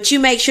 but you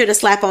make sure to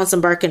slap on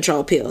some birth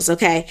control pills,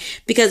 okay?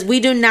 Because we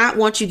do not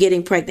want you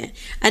getting pregnant.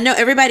 I know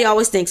everybody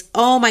always thinks,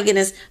 oh my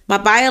goodness, my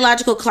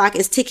biological clock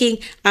is ticking.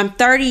 I'm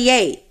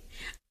 38.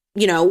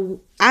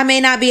 I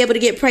may not be able to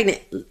get pregnant.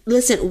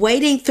 Listen,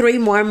 waiting 3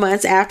 more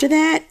months after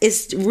that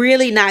is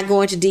really not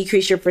going to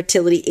decrease your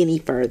fertility any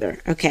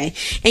further, okay?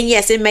 And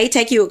yes, it may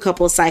take you a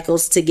couple of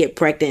cycles to get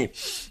pregnant,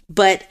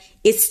 but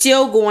it's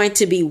still going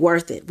to be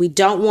worth it. We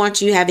don't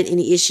want you having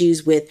any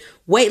issues with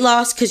weight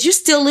loss because you're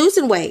still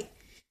losing weight.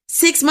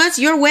 6 months,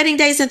 your wedding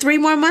date's in 3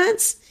 more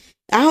months.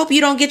 I hope you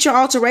don't get your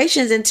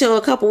alterations until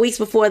a couple weeks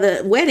before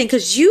the wedding,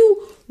 because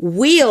you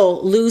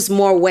will lose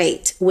more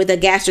weight with a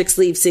gastric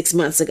sleeve 6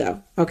 months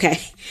ago. Okay.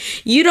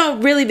 You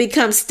don't really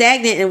become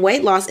stagnant in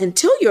weight loss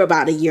until you're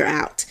about a year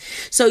out.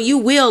 So you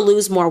will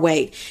lose more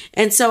weight.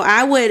 And so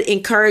I would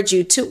encourage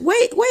you to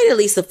wait at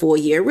least a full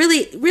year.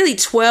 Really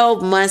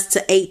 12 months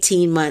to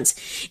 18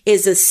 months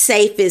is the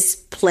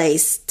safest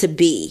place to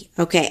be.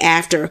 Okay.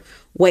 After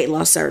weight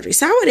loss surgery.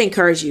 So I would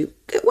encourage you,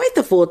 wait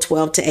the full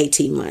 12 to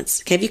 18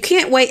 months. Okay. If you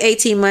can't wait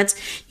 18 months,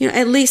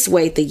 at least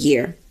wait the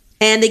year.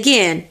 And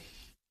again,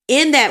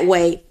 in that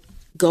way,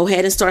 go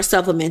ahead and start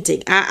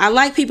supplementing. I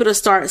like people to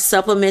start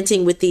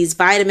supplementing with these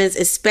vitamins,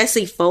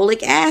 especially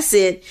folic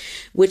acid,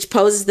 which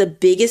poses the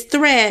biggest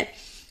threat,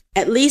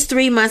 at least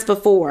 3 months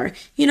before.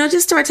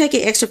 Just start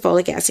taking extra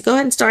folic acid. Go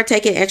ahead and start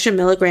taking extra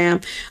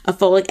milligram of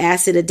folic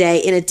acid a day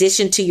in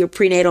addition to your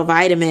prenatal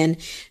vitamin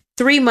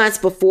 3 months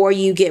before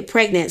you get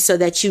pregnant, so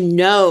that you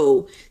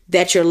know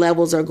that your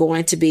levels are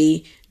going to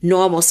be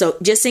normal. So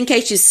just in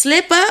case you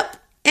slip up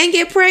and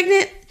get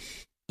pregnant,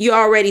 you're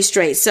already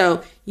straight.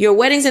 So your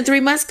wedding's in 3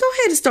 months. Go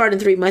ahead and start in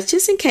 3 months,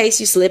 just in case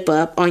you slip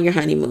up on your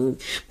honeymoon.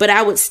 But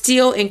I would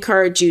still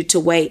encourage you to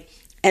wait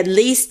at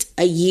least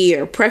a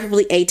year,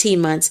 preferably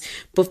 18 months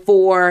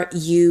before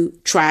you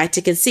try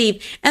to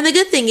conceive. And the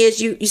good thing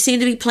is you seem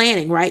to be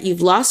planning, right?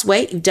 You've lost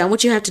weight, you've done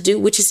what you have to do,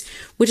 which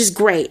is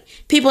great.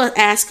 People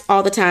ask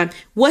all the time,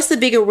 what's the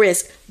bigger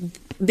risk,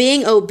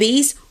 being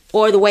obese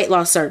or the weight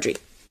loss surgery?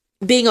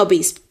 Being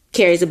obese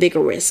carries a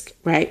bigger risk,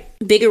 right?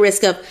 Bigger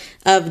risk of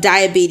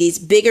diabetes,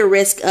 bigger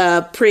risk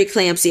of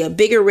preeclampsia,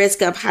 bigger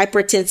risk of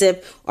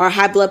hypertensive or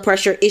high blood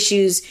pressure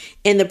issues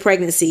in the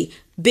pregnancy,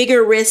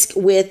 bigger risk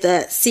with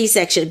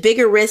C-section,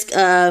 bigger risk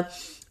of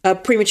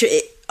premature.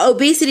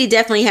 Obesity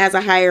definitely has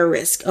a higher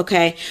risk,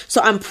 okay?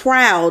 So I'm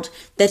proud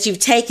that you've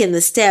taken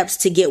the steps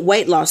to get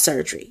weight loss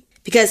surgery,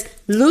 because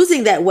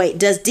losing that weight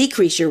does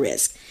decrease your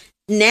risk.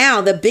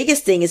 Now, the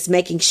biggest thing is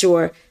making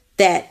sure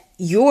that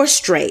you're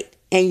straight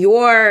and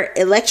your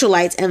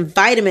electrolytes and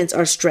vitamins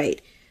are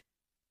straight,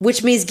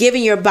 which means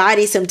giving your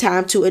body some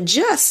time to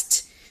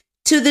adjust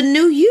to the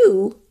new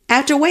you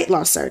after weight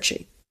loss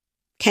surgery.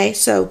 Okay,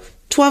 so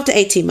 12 to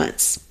 18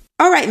 months.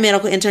 All right,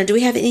 medical intern, do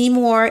we have any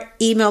more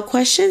email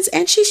questions?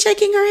 And she's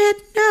shaking her head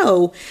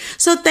no.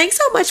 So thanks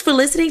so much for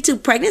listening to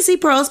Pregnancy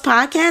Pearls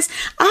podcast.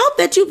 I hope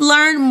that you've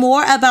learned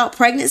more about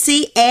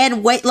pregnancy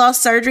and weight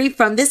loss surgery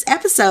from this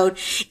episode.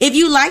 If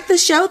you like the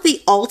show,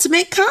 the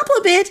ultimate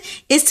compliment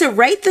is to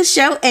rate the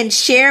show and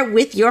share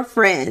with your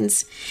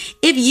friends.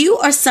 If you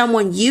or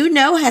someone you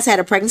know has had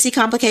a pregnancy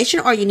complication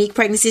or unique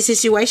pregnancy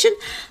situation,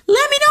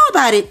 let me know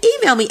about it.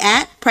 Email me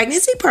at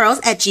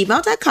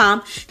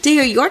pregnancypearls@gmail.com to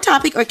hear your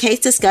topic or case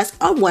discussed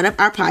on one of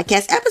our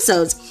podcast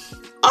episodes.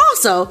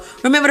 Also,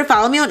 remember to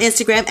follow me on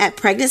Instagram at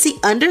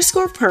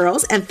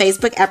pregnancy_pearls and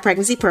Facebook at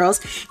Pregnancy Pearls.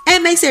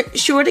 And make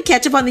sure to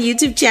catch up on the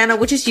YouTube channel,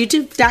 which is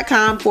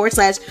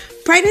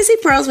youtube.com/Pregnancy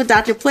Pearls with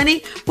Dr. Plenty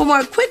for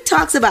more quick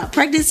talks about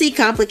pregnancy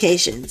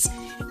complications.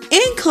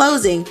 In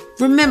closing,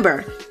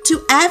 remember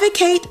to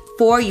advocate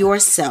for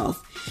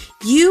yourself.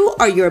 You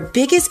are your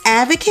biggest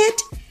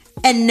advocate,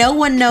 and no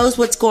one knows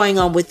what's going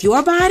on with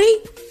your body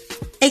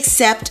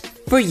except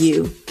for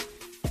you.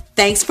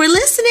 Thanks for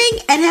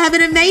listening and have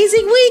an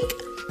amazing week.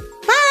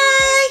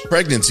 Bye.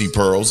 Pregnancy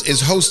Pearls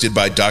is hosted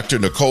by Dr.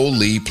 Nicole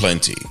Lee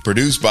Plenty,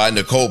 produced by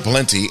Nicole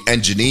Plenty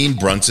and Janine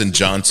Brunson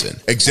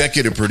Johnson,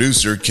 executive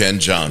producer Ken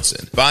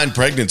Johnson. Find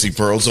Pregnancy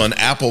Pearls on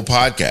Apple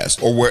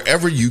Podcasts or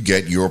wherever you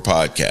get your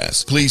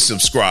podcasts. Please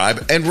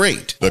subscribe and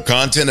rate. The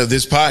content of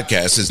this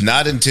podcast is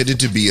not intended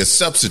to be a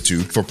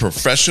substitute for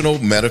professional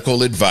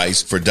medical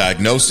advice for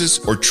diagnosis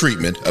or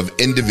treatment of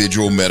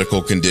individual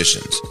medical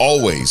conditions.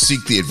 Always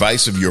seek the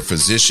advice of your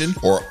physician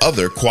or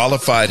other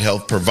qualified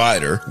health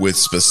provider with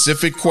specific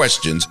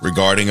questions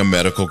regarding a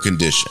medical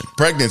condition.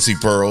 Pregnancy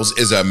Pearls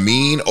is a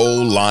Mean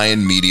Old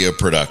Lion Media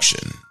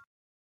production.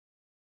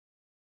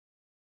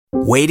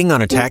 Waiting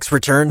on a tax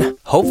return?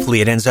 Hopefully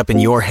it ends up in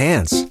your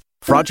hands.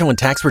 Fraudulent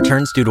tax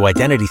returns due to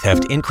identity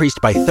theft increased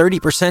by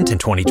 30% in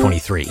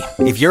 2023.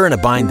 If you're in a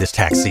bind this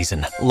tax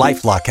season,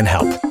 LifeLock can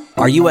help.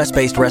 Our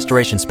U.S.-based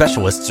restoration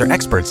specialists are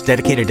experts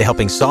dedicated to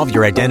helping solve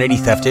your identity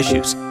theft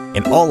issues.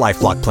 And all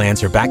LifeLock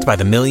plans are backed by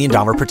the $1 Million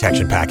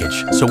Protection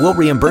Package. So we'll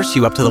reimburse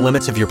you up to the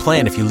limits of your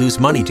plan if you lose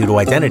money due to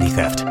identity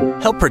theft.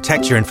 Help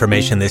protect your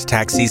information this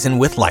tax season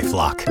with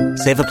LifeLock.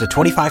 Save up to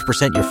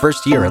 25% your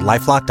first year at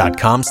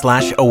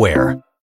LifeLock.com/aware.